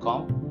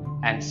acro.com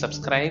and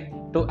subscribe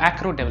to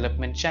Acro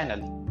Development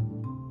Channel.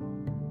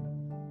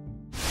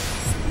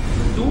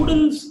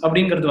 Doodles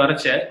அப்படிங்கிறது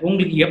வரச்ச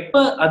உங்களுக்கு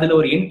எப்ப அதுல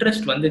ஒரு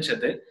interest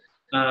வந்துச்சது?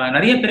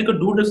 நிறைய பேருக்கு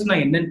டூடில்ஸ்னா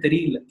என்னன்னு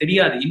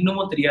தெரியாது,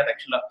 இன்னமும் தெரியாது.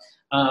 ஆக்சுவலா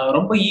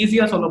ரொம்ப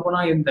ஈஸியா சொல்ல போனா,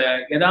 இந்த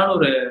ஏதாவது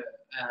ஒரு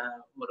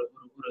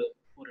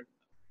ஒரு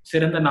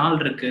சிறந்த நாள்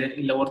இருக்கு,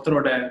 இல்ல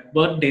ஒருத்தரோட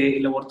பர்த்டே,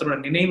 இல்ல ஒருத்தரோட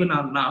நினைவு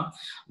நாள்னா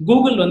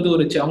கூகுள் வந்து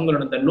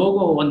அவங்களோட இந்த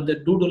லோகோ வந்து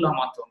டூடுலா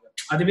மாத்துவாங்க.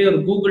 அதுவே ஒரு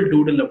கூகுள்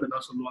டூடில்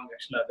அப்படிதான் சொல்லுவாங்க.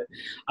 ஆக்சுவலா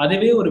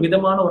அதுவே ஒரு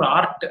விதமான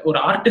ஒரு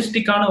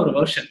ஆர்டிஸ்டிக்கான ஒரு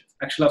வெர்ஷன்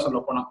ஆக்சுவலா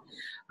சொல்ல போனா.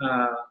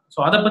 ஸோ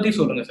அதை பத்தி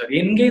சொல்லுங்க சார்.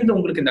 எங்கேருந்து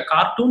உங்களுக்கு இந்த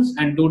கார்ட்டூன்ஸ்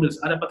அண்ட் டூடில்ஸ்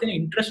அதை பத்தின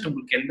இன்ட்ரெஸ்ட்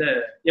உங்களுக்கு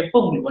எப்போ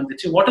உங்களுக்கு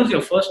வந்துச்சு? What is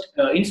your first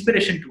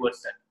inspiration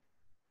towards that?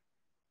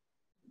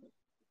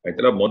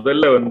 ஆக்சுவலா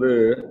முதல்ல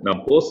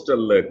நான்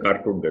போஸ்டல்ல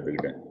கார்ட்டூன்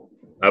கத்துக்கிட்டேன்.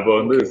 அப்போ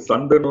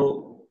சந்தனு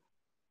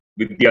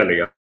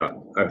வித்யாலயா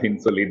அப்படின்னு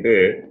சொல்லிட்டு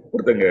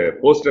ஒருத்தங்க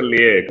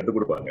போஸ்டர்லயே கத்து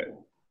கொடுப்பாங்க.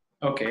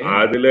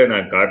 அதுல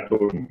நான்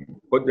கார்ட்டூன்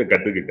கொஞ்சம்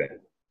கத்துக்கிட்டேன்.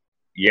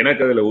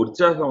 எனக்கு அதுல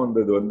உற்சாகம்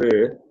வந்தது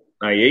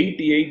நான்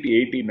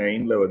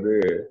 88-89ல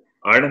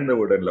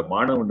ஆனந்தவுடன்ல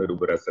மாணவ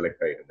நிருபரா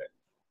செலக்ட் ஆயிருந்தேன்.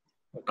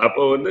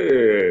 அப்போ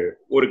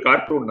ஒரு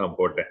கார்ட்டூன் நான்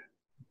போட்டேன்.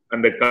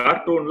 அந்த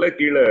கார்ட்டூன்ல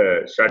கீழே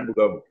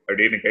ஷண்முகம்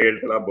அப்படின்னு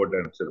கையெழுத்தெல்லாம் போட்டு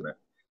அனுப்பிச்சிருந்தேன்.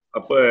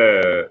 அப்ப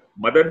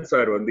மதன்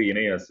சார்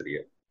இணை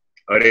ஆசிரியர்.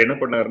 அவர் என்ன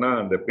பண்ணாருன்னா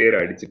அந்த பேரை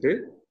அடிச்சுட்டு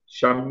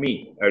ஷம்மி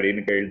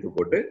அப்படின்னு கையெழுத்து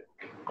போட்டு,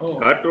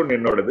 கார்ட்டூன்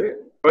என்னோடது,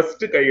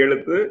 ஃபர்ஸ்ட்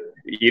கையெழுத்து,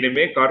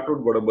 இனிமே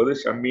கார்ட்டூன் போடும்போது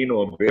ஷம்மின்னு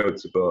உன் பேர்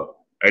வச்சுக்கோ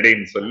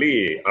அப்படின்னு சொல்லி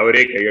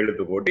அவரே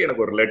கையெழுத்து போட்டு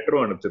எனக்கு ஒரு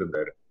லெட்டரும்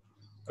அனுப்பிச்சிருந்தாரு.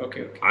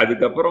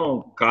 அதுக்கப்புறம்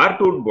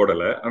கார்ட்டூன்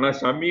போடல, ஆனா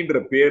ஷம்மின்ற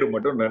பேரு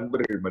மட்டும்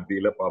நண்பர்கள்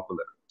மத்தியில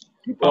பாப்புலர்.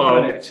 இப்போ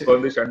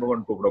அவங்க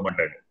சண்முகன் கூப்பிட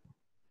மாட்டாங்க,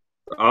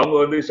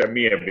 அவங்க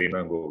ஷம்மி அப்படின்னு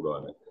தான்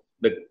கூப்பிடுவாங்க.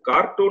 இந்த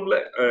கார்ட்டூன்ல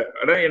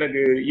ஆனா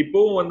எனக்கு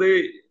இப்பவும்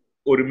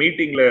ஒரு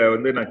மீட்டிங்ல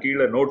நான்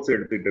கீழே நோட்ஸ்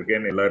எடுத்துட்டு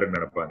இருக்கேன்னு எல்லாரும்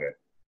நினைப்பாங்க.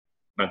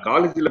 நான்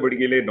காலேஜ்ல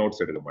படிக்கையிலே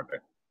நோட்ஸ் எடுக்க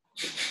மாட்டேன்,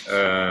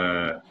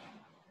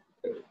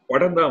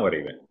 படம் தான்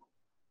வரைவேன்.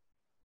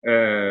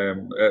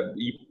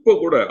 இப்போ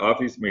கூட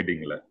ஆபீஸ்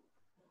மீட்டிங்ல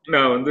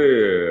நான்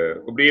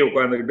அப்படியே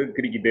உட்கார்ந்துக்கிட்டு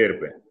கிரிக்கிட்டே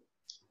இருப்பேன்.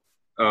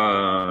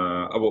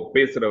 அப்போ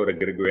பேசுறவரை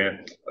கிறுக்குவேன்.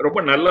 ரொம்ப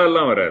நல்லா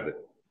எல்லாம் வராது.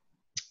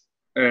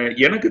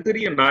 எனக்கு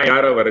தெரியும் நான்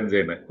யார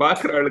வரைஞ்சேன்னு,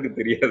 பாக்குற ஆளுக்கு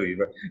தெரியாது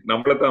இவன்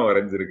நம்மளதான்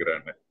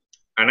வரைஞ்சிருக்கிறான்னு.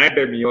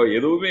 அனாட்டமியோ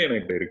எதுவுமே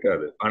எனக்கு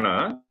இருக்காது. ஆனா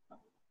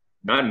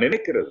நான்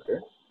நினைக்கிறது,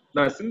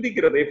 நான்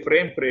சிந்திக்கிறதை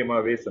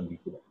ஃப்ரேமாவே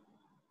சந்திக்கிறேன்.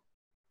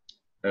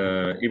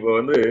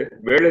 இப்ப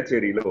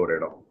வேளச்சேரியில ஒரு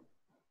இடம்,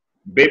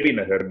 பேபி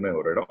நகர்னு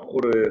ஒரு இடம்,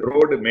 ஒரு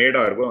ரோடு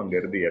மேடா இருக்கும், அங்க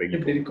இருந்து இறங்கி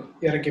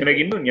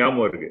எனக்கு இன்னும்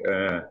ஞாபகம் இருக்கு.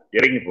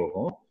 இறங்கி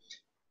போகும்,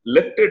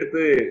 லெஃப்ட்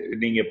எடுத்து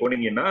நீங்க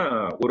போனீங்கன்னா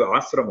ஒரு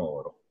ஆசிரமம்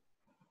வரும்.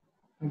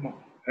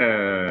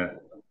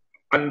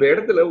 அந்த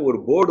இடத்துல ஒரு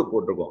போர்டு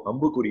போட்டிருக்கோம்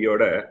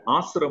அம்புக்குறியோட,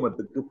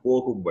 ஆசிரமத்துக்கு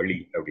போகும் வழி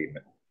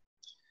அப்படின்னு.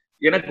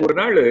 எனக்கு ஒரு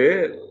நாள்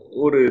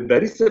ஒரு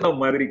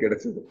தரிசனம் மாதிரி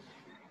கிடைச்சது.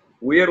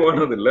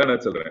 உயர்வானது இல்ல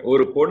நான் சொல்றேன்.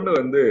 ஒரு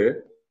பொண்ணு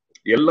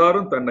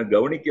எல்லாரும் தன்னை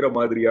கவனிக்கிற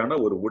மாதிரியான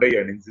ஒரு உடை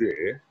அணிஞ்சு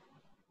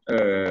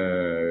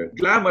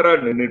கிளாமரா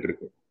நின்றுட்டு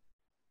இருக்கு.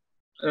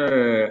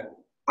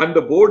 அந்த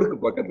போர்டுக்கு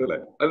பக்கத்துல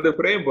அந்த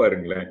ஃப்ரேம்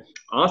பாருங்களேன்,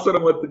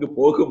 ஆசிரமத்துக்கு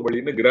போகும்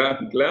வழின்னு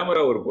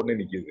கிளாமரா ஒரு பொண்ணு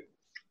நிக்குது.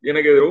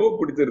 எனக்கு அது ரொம்ப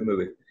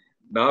பிடிச்சிருந்தது.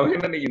 நான்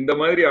வேணா நீ இந்த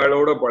மாதிரி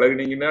ஆளோட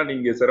பழகினீங்கன்னா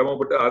நீங்க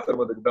சிரமப்பட்டு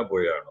ஆசிரமத்துக்கு தான்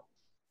போய் ஆகணும்.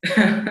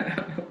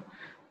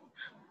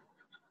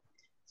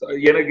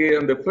 எனக்கு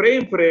அந்த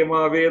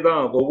ஃப்ரேமாவே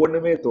தான்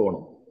ஒவ்வொன்றுமே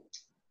தோணும்.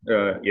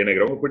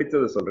 எனக்கு ரொம்ப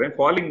பிடிச்சதை சொல்றேன்.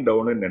 ஃபாலிங்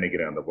டவுன்னு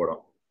நினைக்கிறேன். அந்த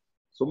படம்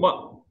சும்மா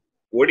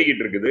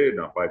ஓடிக்கிட்டு இருக்குது,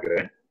 நான்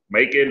பாக்குறேன்.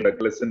 மைக்கேல்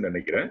டக்லஸ்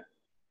நினைக்கிறேன்,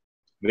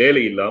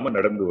 வேலை இல்லாம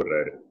நடந்து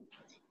வர்றாரு.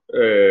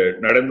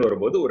 நடந்து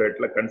வரும்போது ஒரு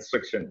இடத்துல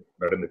கன்ஸ்ட்ரக்ஷன்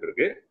நடந்துட்டு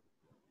இருக்கு.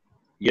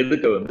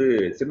 எதுக்கு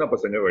சின்ன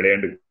பசங்க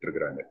விளையாண்டுட்டு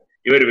இருக்கிறாங்க.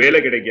 இவர் வேலை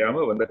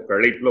கிடைக்காம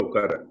களைப்புல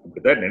உட்கார,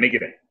 அப்படிதான்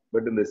நினைக்கிறேன்.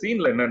 பட் இந்த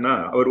சீன்ல என்னன்னா,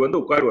 அவர்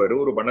உட்காருவாரு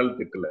ஒரு மணல்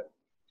திட்டுல.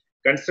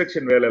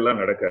 கன்ஸ்ட்ரக்ஷன் வேலை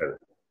எல்லாம் நடக்காது,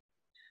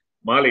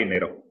 மாலை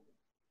நேரம்.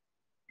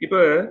 இப்ப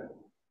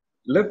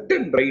லெப்ட்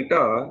அண்ட்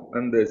ரைட்டா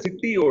அந்த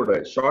சிட்டியோட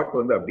ஷாட்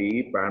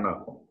அப்படியே பேன்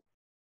ஆகும்.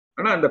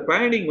 ஆனா அந்த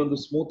பேனிங்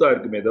ஸ்மூத்தா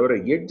இருக்குமே தவிர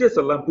எட்ஜஸ்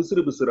எல்லாம்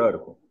பிசுறு பிசுறா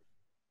இருக்கும்.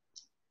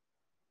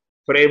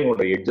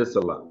 ஃப்ரேமோட எட்ஜஸ்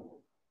எல்லாம்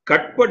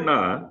கட் பண்ணா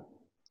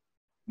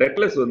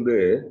டக்லஸ்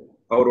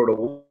அவரோட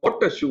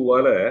ஓட்ட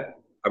ஷூவால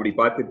அப்படி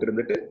பார்த்துட்டு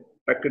இருந்துட்டு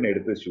டக்குன்னு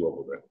எடுத்து ஷூவா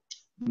போடுறாரு.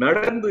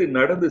 நடந்து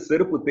நடந்து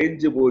செருப்பு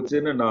தேஞ்சு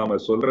போச்சுன்னு நாம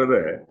சொல்றத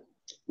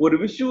ஒரு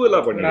விஷுவலா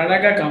பண்ண.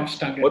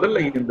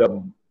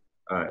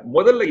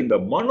 முதல்ல இந்த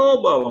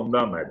மனோபாவம்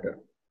தான் மேட்டர்.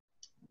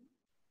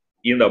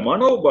 இந்த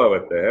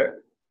மனோபாவத்தை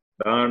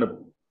நான்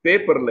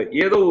பேப்பர்ல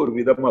ஏதோ ஒரு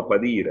விதமா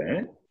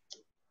பதிகிறேன்,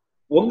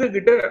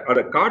 உங்ககிட்ட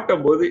அதை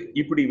காட்டும் போது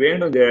இப்படி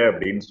வேணுங்க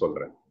அப்படின்னு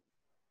சொல்றேன்.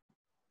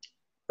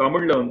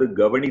 தமிழ்ல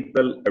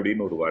கவனித்தல்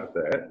அப்படின்னு ஒரு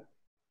வார்த்தை,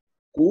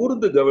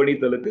 கூர்ந்து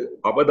கவனித்தலுக்கு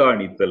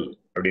அவதானித்தல்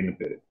அப்படின்னு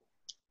பேரு.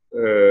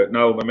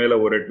 நான் உங்க மேல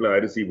ஒரு இடத்துல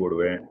அரிசி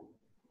போடுவேன்,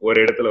 ஒரு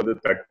இடத்துல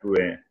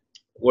தட்டுவேன்,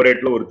 ஒரு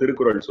இடத்துல ஒரு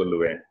திருக்குறள்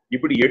சொல்லுவேன்.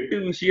 இப்படி 8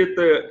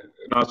 விஷயத்த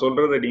நான்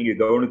சொல்றதை நீங்க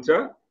கவனிச்சா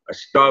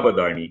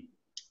அஷ்டாவதானி.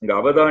 இங்க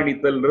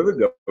அவதானித்தல்ன்றது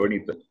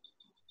கவனித்தல்.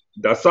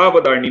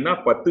 தசாவதானினா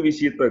 10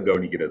 விஷயத்த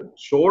கவனிக்கிறது.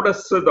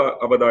 ஷோடச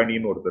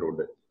அவதானின்னு ஒருத்தர்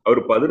உண்டு,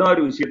 அவர்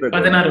 16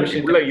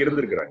 விஷயத்த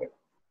இருந்திருக்கிறாங்க.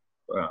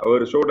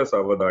 அவர் ஷோடச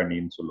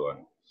அவதானின்னு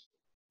சொல்லுவாங்க.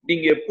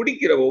 நீங்க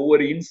பிடிக்கிற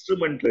ஒவ்வொரு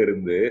இன்ஸ்ட்ருமெண்ட்ல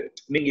இருந்து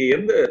நீங்க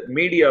எந்த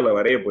மீடியால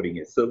வரைய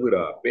போறீங்க,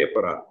 செவுரா,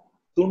 பேப்பரா,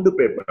 துண்டு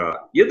பேப்பரா,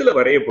 எதுல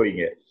வரைய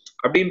போறீங்க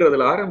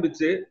அப்படின்றதுல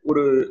ஆரம்பிச்சு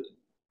ஒரு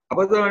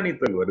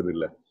அவதானித்தல் வருது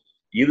இல்ல.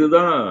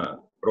 இதுதான்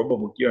ரொம்ப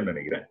முக்கியம்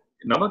நினைக்கிறேன்.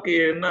 நமக்கு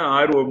என்ன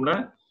ஆர்வம்னா,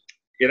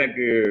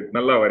 எனக்கு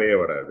நல்லா வரைய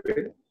வராது,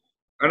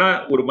 ஆனா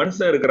ஒரு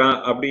மனுஷன் இருக்கிறான்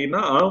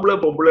அப்படின்னா ஆம்பளை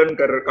பொம்பளைன்னு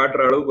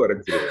காட்டுற அளவுக்கு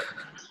வரைஞ்சிருவேன்.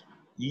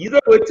 இத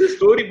வச்சு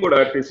ஸ்டோரி போர்டு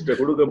ஆர்டிஸ்ட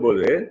கொடுக்கும்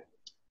போது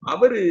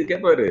அவரு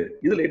கேட்பாரு,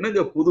 இதுல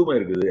என்னங்க புதுமை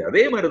இருக்குது,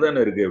 அதே மாதிரிதானே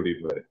இருக்கு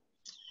அப்படின்பாரு.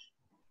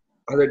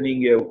 அத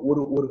நீங்க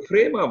ஒரு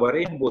ஃப்ரேமா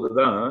வரையும்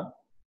போதுதான்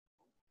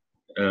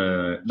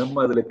நம்ம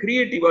அதுல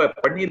கிரியேட்டிவா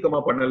பண்ணிருக்கோமா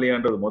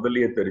பண்ணலையான்றது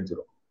முதல்லயே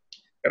தெரிஞ்சிடும்.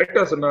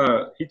 கரெக்டா சொன்னா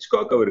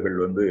ஹிச்காக் அவர்கள்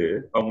வந்து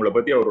அவங்கள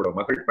பத்தி அவரோட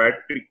மகள்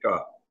பேட்ரிக்கா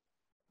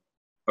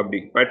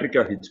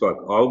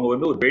ஹிச்காக் அவங்க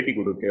வந்து ஒரு பேட்டி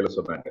கொடுக்கையில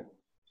சொன்னாங்க,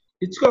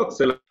 ஹிச்காக்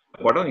சில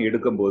படம்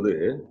எடுக்கும் போது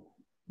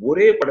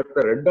ஒரே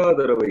படத்தை 2வது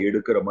தடவை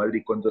எடுக்கிற மாதிரி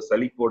கொஞ்சம்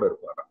சலிப்போட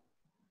இருப்பாராம்.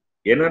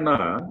 என்னன்னா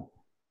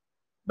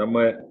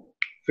நம்ம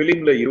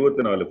பிலிம்ல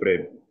 24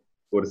 ஃப்ரேம்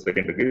ஒரு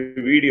செகண்டுக்கு,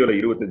 வீடியோல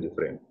 25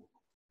 ஃப்ரேம்.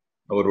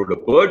 அவரோட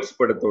பேர்ட்ஸ்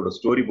படத்தோட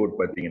ஸ்டோரி போர்ட்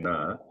பாத்தீங்கன்னா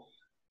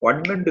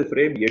 12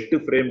 ஃப்ரேம் 8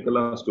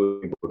 ஃப்ரேம்க்கெல்லாம்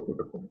ஸ்டோரி போர்ட்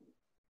போட்டிருக்கும்.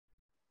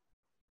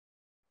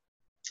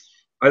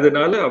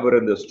 அதனால அவர்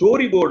அந்த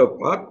ஸ்டோரி போர்டை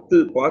பார்த்து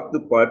பார்த்து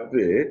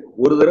பார்த்து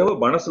ஒரு தடவை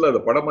மனசுல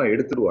அந்த படமா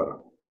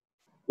எடுத்துடுவாராம்.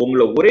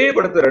 உங்களை ஒரே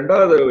படத்தை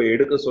 2வது தடவை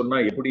எடுக்க சொன்னா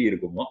எப்படி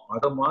இருக்குமோ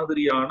அத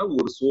மாதிரியான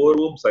ஒரு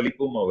சோர்வும்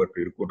சலிப்பும்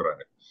அவருக்கு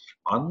இருக்குன்றாங்க.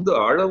 அந்த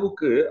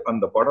அளவுக்கு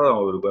அந்த படம்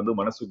அவருக்கு வந்து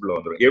மனசுக்குள்ள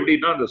வந்துடும்.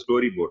 எப்படின்னா அந்த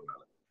ஸ்டோரி போர்ட்னால.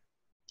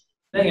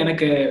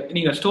 எனக்கு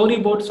நீங்க ஸ்டோரி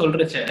போர்ட்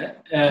சொல்றச்ச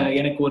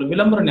எனக்கு ஒரு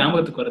விளம்பரம்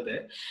ஞாபகத்துக்கு வருது.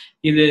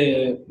 இது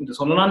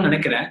சொல்லலாம்னு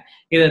நினைக்கிறேன்.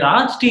 இது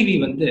ராஜ் டிவி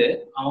வந்து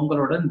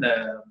அவங்களோட இந்த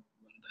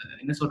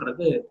என்ன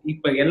சொல்றது,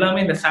 இப்ப எல்லாமே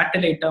இந்த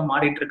சேட்டலைட்டா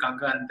மாறிட்டு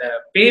இருக்காங்க. அந்த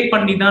பே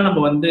பண்ணி தான் நம்ம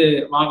வந்து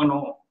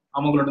வாங்கணும்,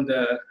 அவங்களோட இந்த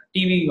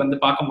டிவி வந்து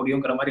பார்க்க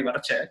முடியுங்கிற மாதிரி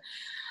வரைச்ச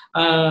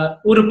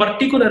ஒரு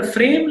பர்டிகுலர்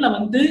ஃப்ரேம்ல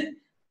வந்து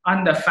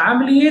அந்த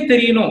ஃபேமிலியே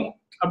தெரியணும்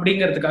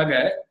அப்படிங்கிறதுக்காக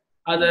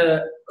அத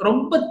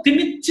ரொம்ப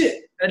திணிச்சு,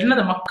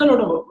 அந்த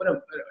மக்களோட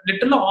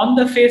லிட்டரலா ஆன்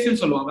த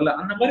ஃபேஸ்ன்னு சொல்லுவாங்கல்ல,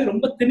 அந்த மாதிரி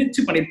ரொம்ப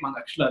திணிச்சு பண்ணிருப்பாங்க.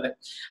 ஆக்சுவலா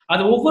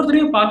அது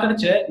ஒவ்வொருத்தரையும்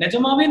பாக்குறச்ச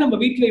நிஜமாவே நம்ம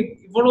வீட்டுல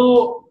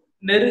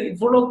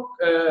இவ்வளவு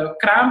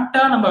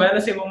கிராம்ப்டா நம்ம வேலை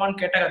செய்வோமான்னு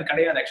கேட்டா அது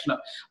கிடையாது. ஆக்சுவலா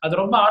அது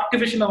ரொம்ப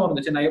ஆர்டிபிஷியலாவும்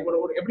இருந்துச்சு. நான்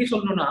எப்படி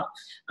சொல்லணும்னா,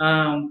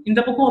 இந்த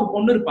பக்கம் ஒரு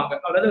பொண்ணு இருப்பாங்க,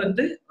 அதாவது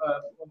வந்து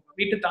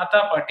வீட்டு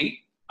தாத்தா பாட்டி,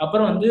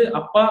 அப்புறம் வந்து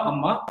அப்பா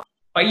அம்மா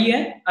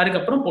பையன்,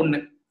 அதுக்கப்புறம் பொண்ணு,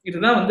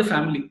 இதுதான் வந்து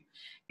ஃபேமிலி.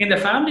 இந்த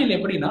ஃபேமிலியில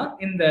எப்படின்னா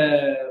இந்த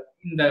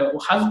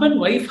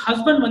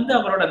ஹஸ்பண்ட் வந்து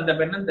அவரோட அந்த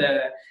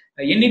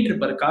எண்ணிட்டு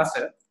இருப்பாரு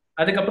காசு.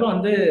 அதுக்கப்புறம்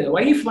வந்து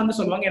ஒய்ஃப் வந்து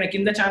சொல்லுவாங்க எனக்கு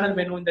இந்த சேனல்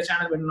வேணும் இந்த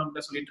சேனல் வேணும்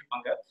அப்படின்னு சொல்லிட்டு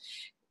இருப்பாங்க.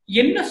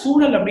 என்ன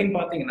சூழல் அப்படின்னு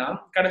பாத்தீங்கன்னா,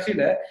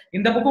 கடைசியில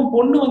இந்த பக்கம்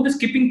பொண்ணு வந்து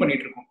ஸ்கிப்பிங்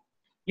பண்ணிட்டு இருக்கும்,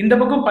 இந்த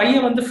பக்கம்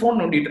பையன் வந்து போன்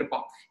நோண்டிட்டு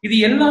இருப்பான். இது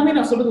எல்லாமே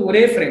நான் சொல்றது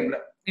ஒரே ஃப்ரேம்ல.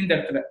 இந்த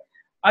இடத்துல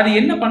அது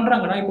என்ன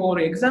பண்றாங்கன்னா, இப்போ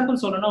ஒரு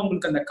எக்ஸாம்பிள் சொல்லணும்னா,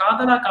 உங்களுக்கு அந்த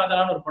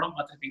காதலான்னு ஒரு படம்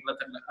பார்த்திருப்பீங்களா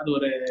தெரியல, அது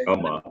ஒரு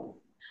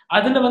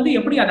அதுல வந்து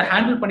எப்படி அதை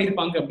ஹேண்டில்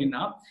பண்ணிருப்பாங்க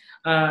அப்படின்னா,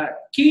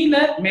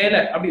 கீழே மேல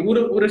அப்படி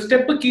ஒரு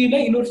ஸ்டெப்பு கீழே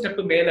இன்னொரு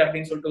ஸ்டெப்பு மேல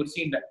அப்படின்னு சொல்லிட்டு ஒரு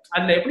சீன்ல,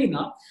 அதுல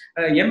எப்படின்னா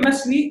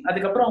எம்எஸ்வி,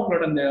 அதுக்கப்புறம்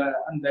அவங்களோட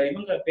அந்த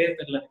இவங்க பேர்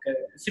தெரியல எனக்கு,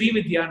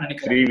 ஸ்ரீவித்யான்னு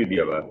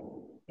நினைக்கிறேன்.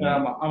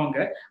 ஆமா,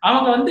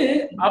 அவங்க வந்து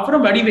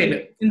அப்புறம் வடிவேலு,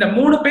 இந்த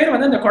 3 பேர்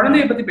வந்து அந்த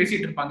குழந்தைய பத்தி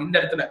பேசிட்டு இருப்பாங்க இந்த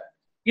இடத்துல.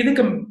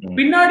 இதுக்கு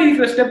பின்னாடி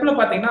இருக்கிற ஸ்டெப்ல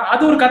பாத்தீங்கன்னா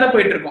அது ஒரு கதை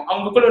போயிட்டு இருக்கும்,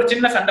 அவங்களுக்குள்ள ஒரு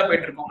சின்ன சண்டை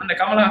போயிட்டு இருக்கும், அந்த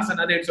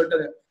கமலஹாசன் அது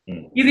சொல்லிட்டு.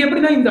 இது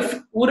எப்படின்னா இந்த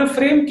ஒரு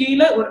ஃப்ரேம்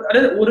கீழே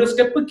அதாவது ஒரு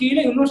ஸ்டெப்பு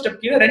கீழே இன்னொரு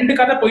ஸ்டெப் கீழே 2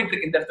 கதை போயிட்டு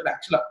இருக்கு இந்த இடத்துல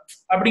ஆக்சுவலா,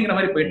 அப்படிங்கிற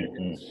மாதிரி போயிட்டு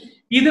இருக்கு.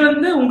 இது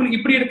வந்து உங்களுக்கு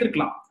இப்படி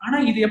எடுத்துருக்கலாம். ஆனா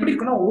இது எப்படி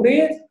இருக்குன்னா, ஒரே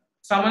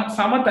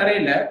சம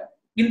தரையில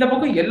இந்த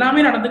பக்கம்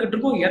எல்லாமே நடந்துகிட்டு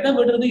இருக்கும், எதை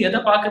விடுறது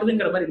எதை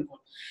பாக்குறதுங்கிற மாதிரி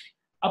இருக்கும்.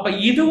 அப்ப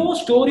இதுவும்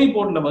ஸ்டோரி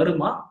போர்ட்ல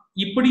வருமா,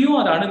 இப்படியும்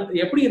அதை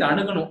எப்படி இதை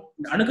அணுகணும்,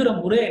 அணுகிற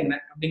முறை என்ன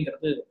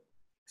அப்படிங்கிறது,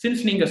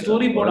 சின்ஸ் நீங்க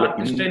ஸ்டோரி போர்ட்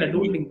ஆர்டிஸ்ட் இல்ல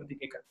டூட்லிங் பத்தி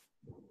கேட்க.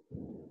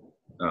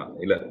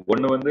 இல்ல,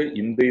 ஒண்ணு வந்து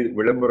இந்த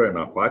விளம்பரம்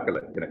நான் பார்க்கல,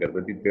 எனக்கு அதை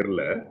பத்தி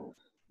தெரியல.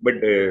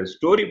 பட்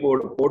ஸ்டோரி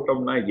போர்டு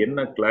போட்டோம்னா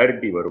என்ன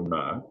கிளாரிட்டி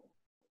வரும்னா,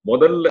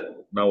 முதல்ல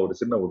நான் ஒரு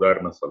சின்ன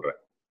உதாரணம் சொல்றேன்.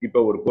 இப்ப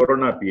ஒரு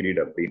கொரோனா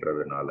பீரியட்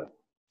அப்படின்றதுனால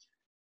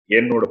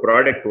என்னோட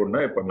ப்ராடக்ட் ஒண்ணு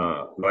இப்ப நான்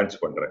லான்ச்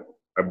பண்றேன்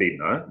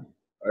அப்படின்னா,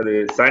 அது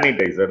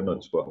சானிடைசர்னு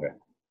வச்சுக்கோங்க.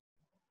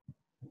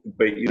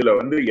 இப்ப இதுல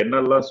வந்து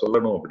என்னெல்லாம்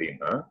சொல்லணும்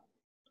அப்படின்னா,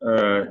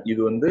 இது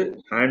வந்து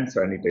ஹேண்ட்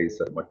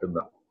சானிடைசர்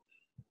மட்டும்தான்.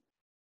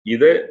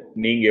 இத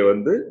நீங்க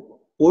வந்து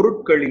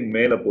பொருட்களின்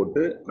மேல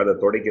போட்டு அதை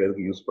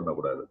துடைக்கிறதுக்கு யூஸ்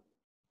பண்ணக்கூடாது.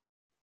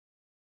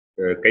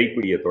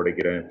 கைப்பிடியை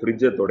துடைக்கிறேன்,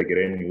 ஃப்ரிட்ஜை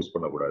துடைக்கிறேன்னு யூஸ்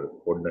பண்ணக்கூடாது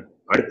ஒண்ணு.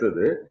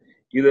 அடுத்தது,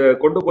 இதை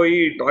கொண்டு போய்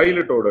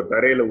டாய்லெட்டோட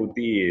தரையில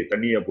ஊத்தி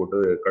தண்ணியை போட்டு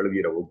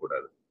கழுவிடவும்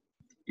கூடாது.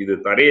 இது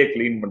தரையை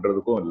கிளீன்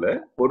பண்றதுக்கும் இல்லை,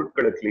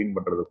 பொருட்களை கிளீன்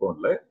பண்றதுக்கும்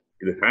இல்லை,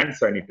 இது ஹேண்ட்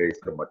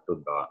சானிடைசர்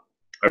மட்டும்தான்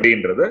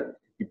அப்படின்றத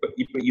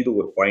இப்ப இது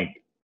ஒரு பாயிண்ட்.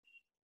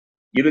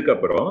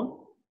 இதுக்கப்புறம்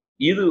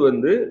இது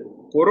வந்து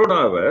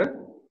கொரோனாவை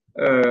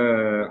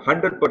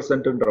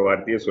 100%ன்ற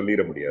வார்த்தையை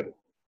சொல்லிட முடியாது,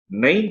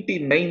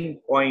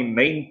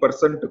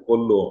 99.9%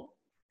 கொல்லும்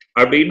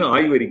அப்படின்னு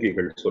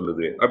ஆய்வறிக்கைகள்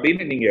சொல்லுது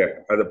அப்படின்னு நீங்க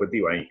அதை பத்தி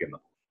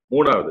வாங்கிக்கணும்.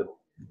 மூணாவது,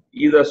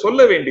 இத சொல்ல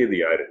வேண்டியது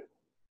யாரு?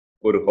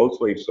 ஒரு ஹவுஸ்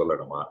ஒய்ஃப்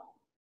சொல்லணுமா,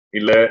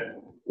 இல்ல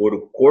ஒரு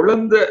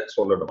குழந்தை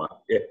சொல்லணுமா?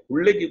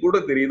 பிள்ளைக்கு கூட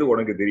தெரியுது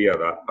உனக்கு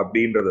தெரியாதா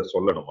அப்படின்றத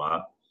சொல்லணுமா?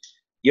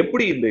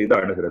 எப்படி இந்த இதை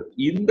அணுகிறது?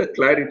 இந்த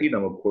கிளாரிட்டி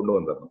நமக்கு கொண்டு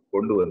வந்துடணும்.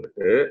 கொண்டு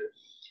வந்துட்டு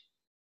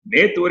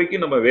நேத்து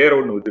வரைக்கும் நம்ம வேற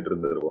ஒண்ணு வித்துட்டு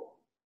இருந்துருவோம்.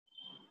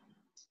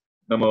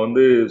 நம்ம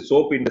வந்து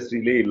சோப்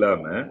இண்டஸ்ட்ரியிலே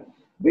இல்லாம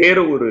வேற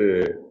ஒரு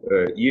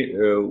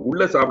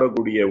உள்ள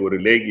சாப்பிடக்கூடிய ஒரு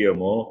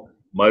லேகியமோ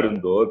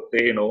மருந்தோ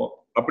தேனோ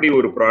அப்படி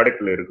ஒரு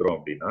ப்ராடக்ட்ல இருக்கிறோம்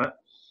அப்படின்னா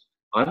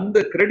அந்த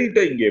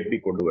கிரெடிட்டை இங்க எப்படி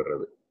கொண்டு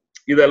வர்றது?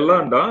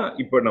 இதெல்லாம் தான்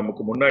இப்ப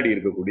நமக்கு முன்னாடி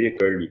இருக்கக்கூடிய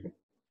கேள்விகள்.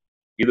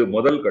 இது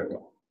முதல்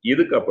கட்டம்.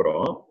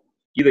 இதுக்கப்புறம்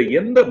இதை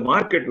எந்த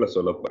மார்க்கெட்ல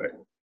சொல்ல போறேன்?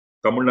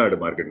 தமிழ்நாடு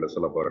மார்க்கெட்ல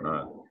சொல்ல போறேன்னா,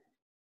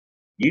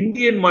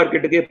 இந்தியன்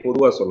மார்க்கெட்டுக்கே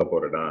பொதுவா சொல்ல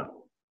போறேன்னா,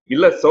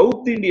 இல்ல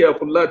சவுத் இந்தியா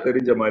ஃபுல்லா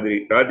தெரிஞ்ச மாதிரி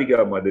ராதிகா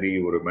மாதிரி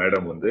ஒரு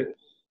மேடம் வந்து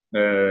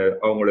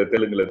அவங்கள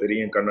தெலுங்குல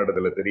தெரியும்,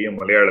 கன்னடத்துல தெரியும்,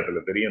 மலையாளத்துல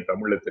தெரியும்,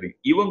 தமிழ்ல தெரியும்,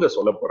 இவங்க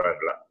சொல்ல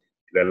போறாங்களா?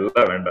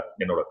 இதெல்லாம் வேண்டாம்,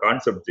 என்னோட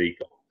கான்செப்ட்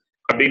ஜெயிக்கும்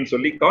அப்படின்னு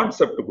சொல்லி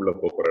கான்செப்டுக்குள்ள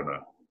போறேன்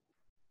நான்.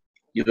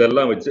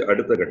 இதெல்லாம் வச்சு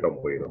அடுத்த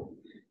கட்டம் போயிடும்.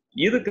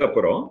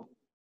 இதுக்கப்புறம்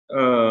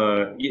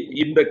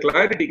இந்த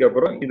கிளாரிட்டிக்கு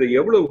அப்புறம் இதை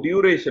எவ்வளவு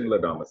டியூரேஷன்ல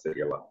நாம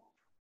செய்யலாம்?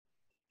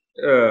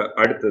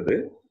 அடுத்தது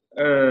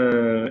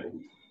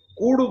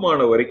கூடுமான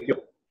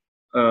வரைக்கும்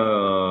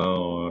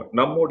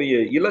நம்முடைய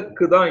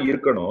இலக்கு தான்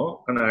இருக்கணும்.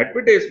 ஆனா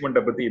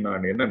அட்வர்டைஸ்மெண்ட்டை பத்தி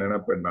நான் என்ன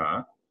நினைப்பேன்னா,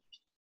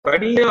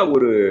 தனியா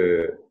ஒரு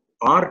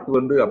ஆர்ட்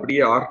வந்து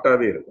அப்படியே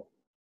ஆர்ட்டாவே இருக்கும்,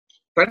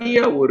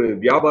 தனியா ஒரு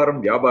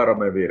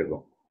வியாபாரமாவே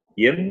இருக்கும்.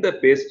 எந்த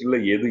பேஸ்ட்ல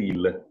எது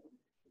இல்லை,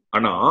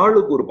 ஆனா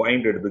ஆளுக்கு ஒரு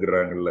பாயிண்ட்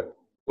எடுத்துக்கிறாங்கல்ல.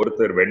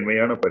 ஒருத்தர்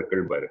வெண்மையான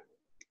பற்கள் பாரு,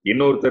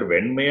 இன்னொருத்தர்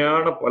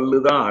வெண்மையான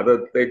பல்லுதான், அதை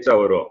தேய்ச்சா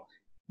வரும்.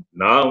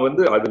 நான்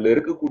வந்து அதுல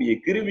இருக்கக்கூடிய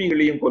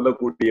கிருமிகளையும்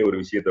கொல்லக்கூடிய ஒரு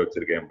விஷயத்த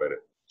வச்சிருக்கேன் பாரு.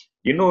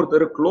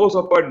 இன்னொருத்தர் க்ளோஸ்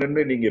அப்பா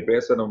நின்று நீங்க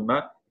பேசணும்னா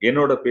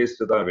என்னோட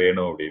பேஸ்ட் தான்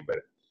வேணும்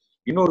அப்படின்பாரு.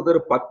 இன்னொருத்தர்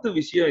 10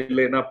 விஷயம்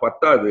இல்லைன்னா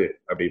 10வது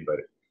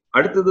அப்படின்பாரு.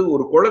 அடுத்தது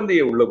ஒரு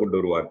குழந்தைய உள்ள கொண்டு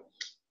வருவார்.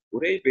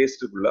 ஒரே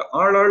பேஸ்டுக்குள்ள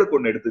ஆளாளுக்கு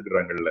ஒண்ணு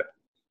எடுத்துக்கிறாங்கல்ல.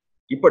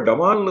 இப்ப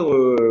டமால்னு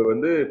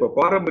வந்து இப்ப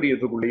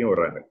பாரம்பரியத்துக்குள்ளேயும்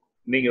வர்றாங்க.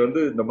 நீங்க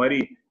வந்து இந்த மாதிரி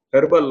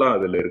ஹெர்பல்லாம்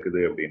அதுல இருக்குது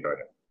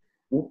அப்படின்றாங்க,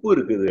 உப்பு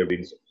இருக்குது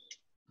அப்படின்னு சொல்லி.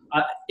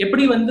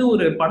 எப்படி வந்து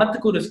ஒரு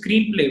படத்துக்கு ஒரு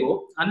ஸ்கிரீன் பிளேவோ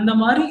அந்த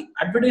மாதிரி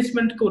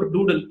அட்வர்டைஸ்மெண்ட்க்கு ஒரு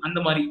டூடல் அந்த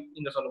மாதிரி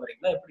நீங்க சொல்ல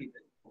வரீங்களா? எப்படி இது?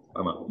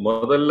 ஆமா,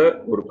 முதல்ல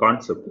ஒரு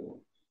கான்செப்ட்,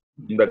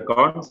 இந்த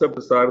கான்செப்ட்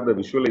சார்ந்த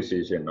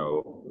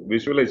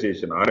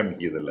விஷுவலைசேஷன்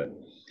ஆரம்பிக்கிறதுல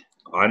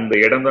அந்த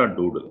இடம் தான்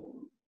டூடல்.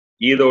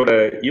 இதோட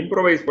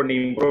இம்ப்ரோவைஸ்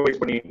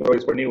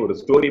பண்ணி ஒரு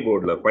ஸ்டோரி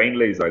போர்டுல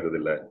ஃபைனலைஸ் ஆகுது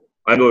இல்ல,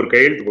 அங்க ஒரு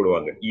கையெழுத்து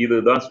போடுவாங்க,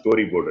 இதுதான்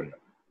ஸ்டோரி போர்டுன்னு.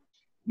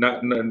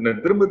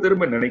 நான்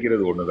திரும்ப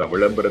நினைக்கிறது ஒண்ணுதான்,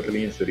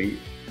 விளம்பரத்திலையும் சரி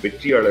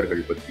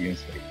வெற்றியாளர்கள் பத்தியும்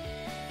சரி,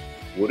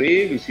 ஒரே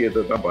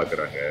விஷயத்தை தான்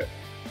பாக்குறாங்க,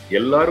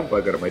 எல்லாரும்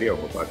பாக்குற மாதிரி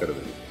அவங்க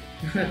பாக்குறது இல்லை.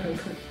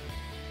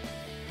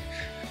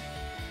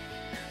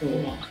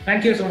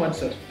 Thank you so much,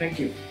 sir. Thank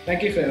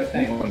you for your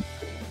time.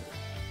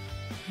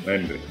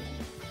 நன்றி.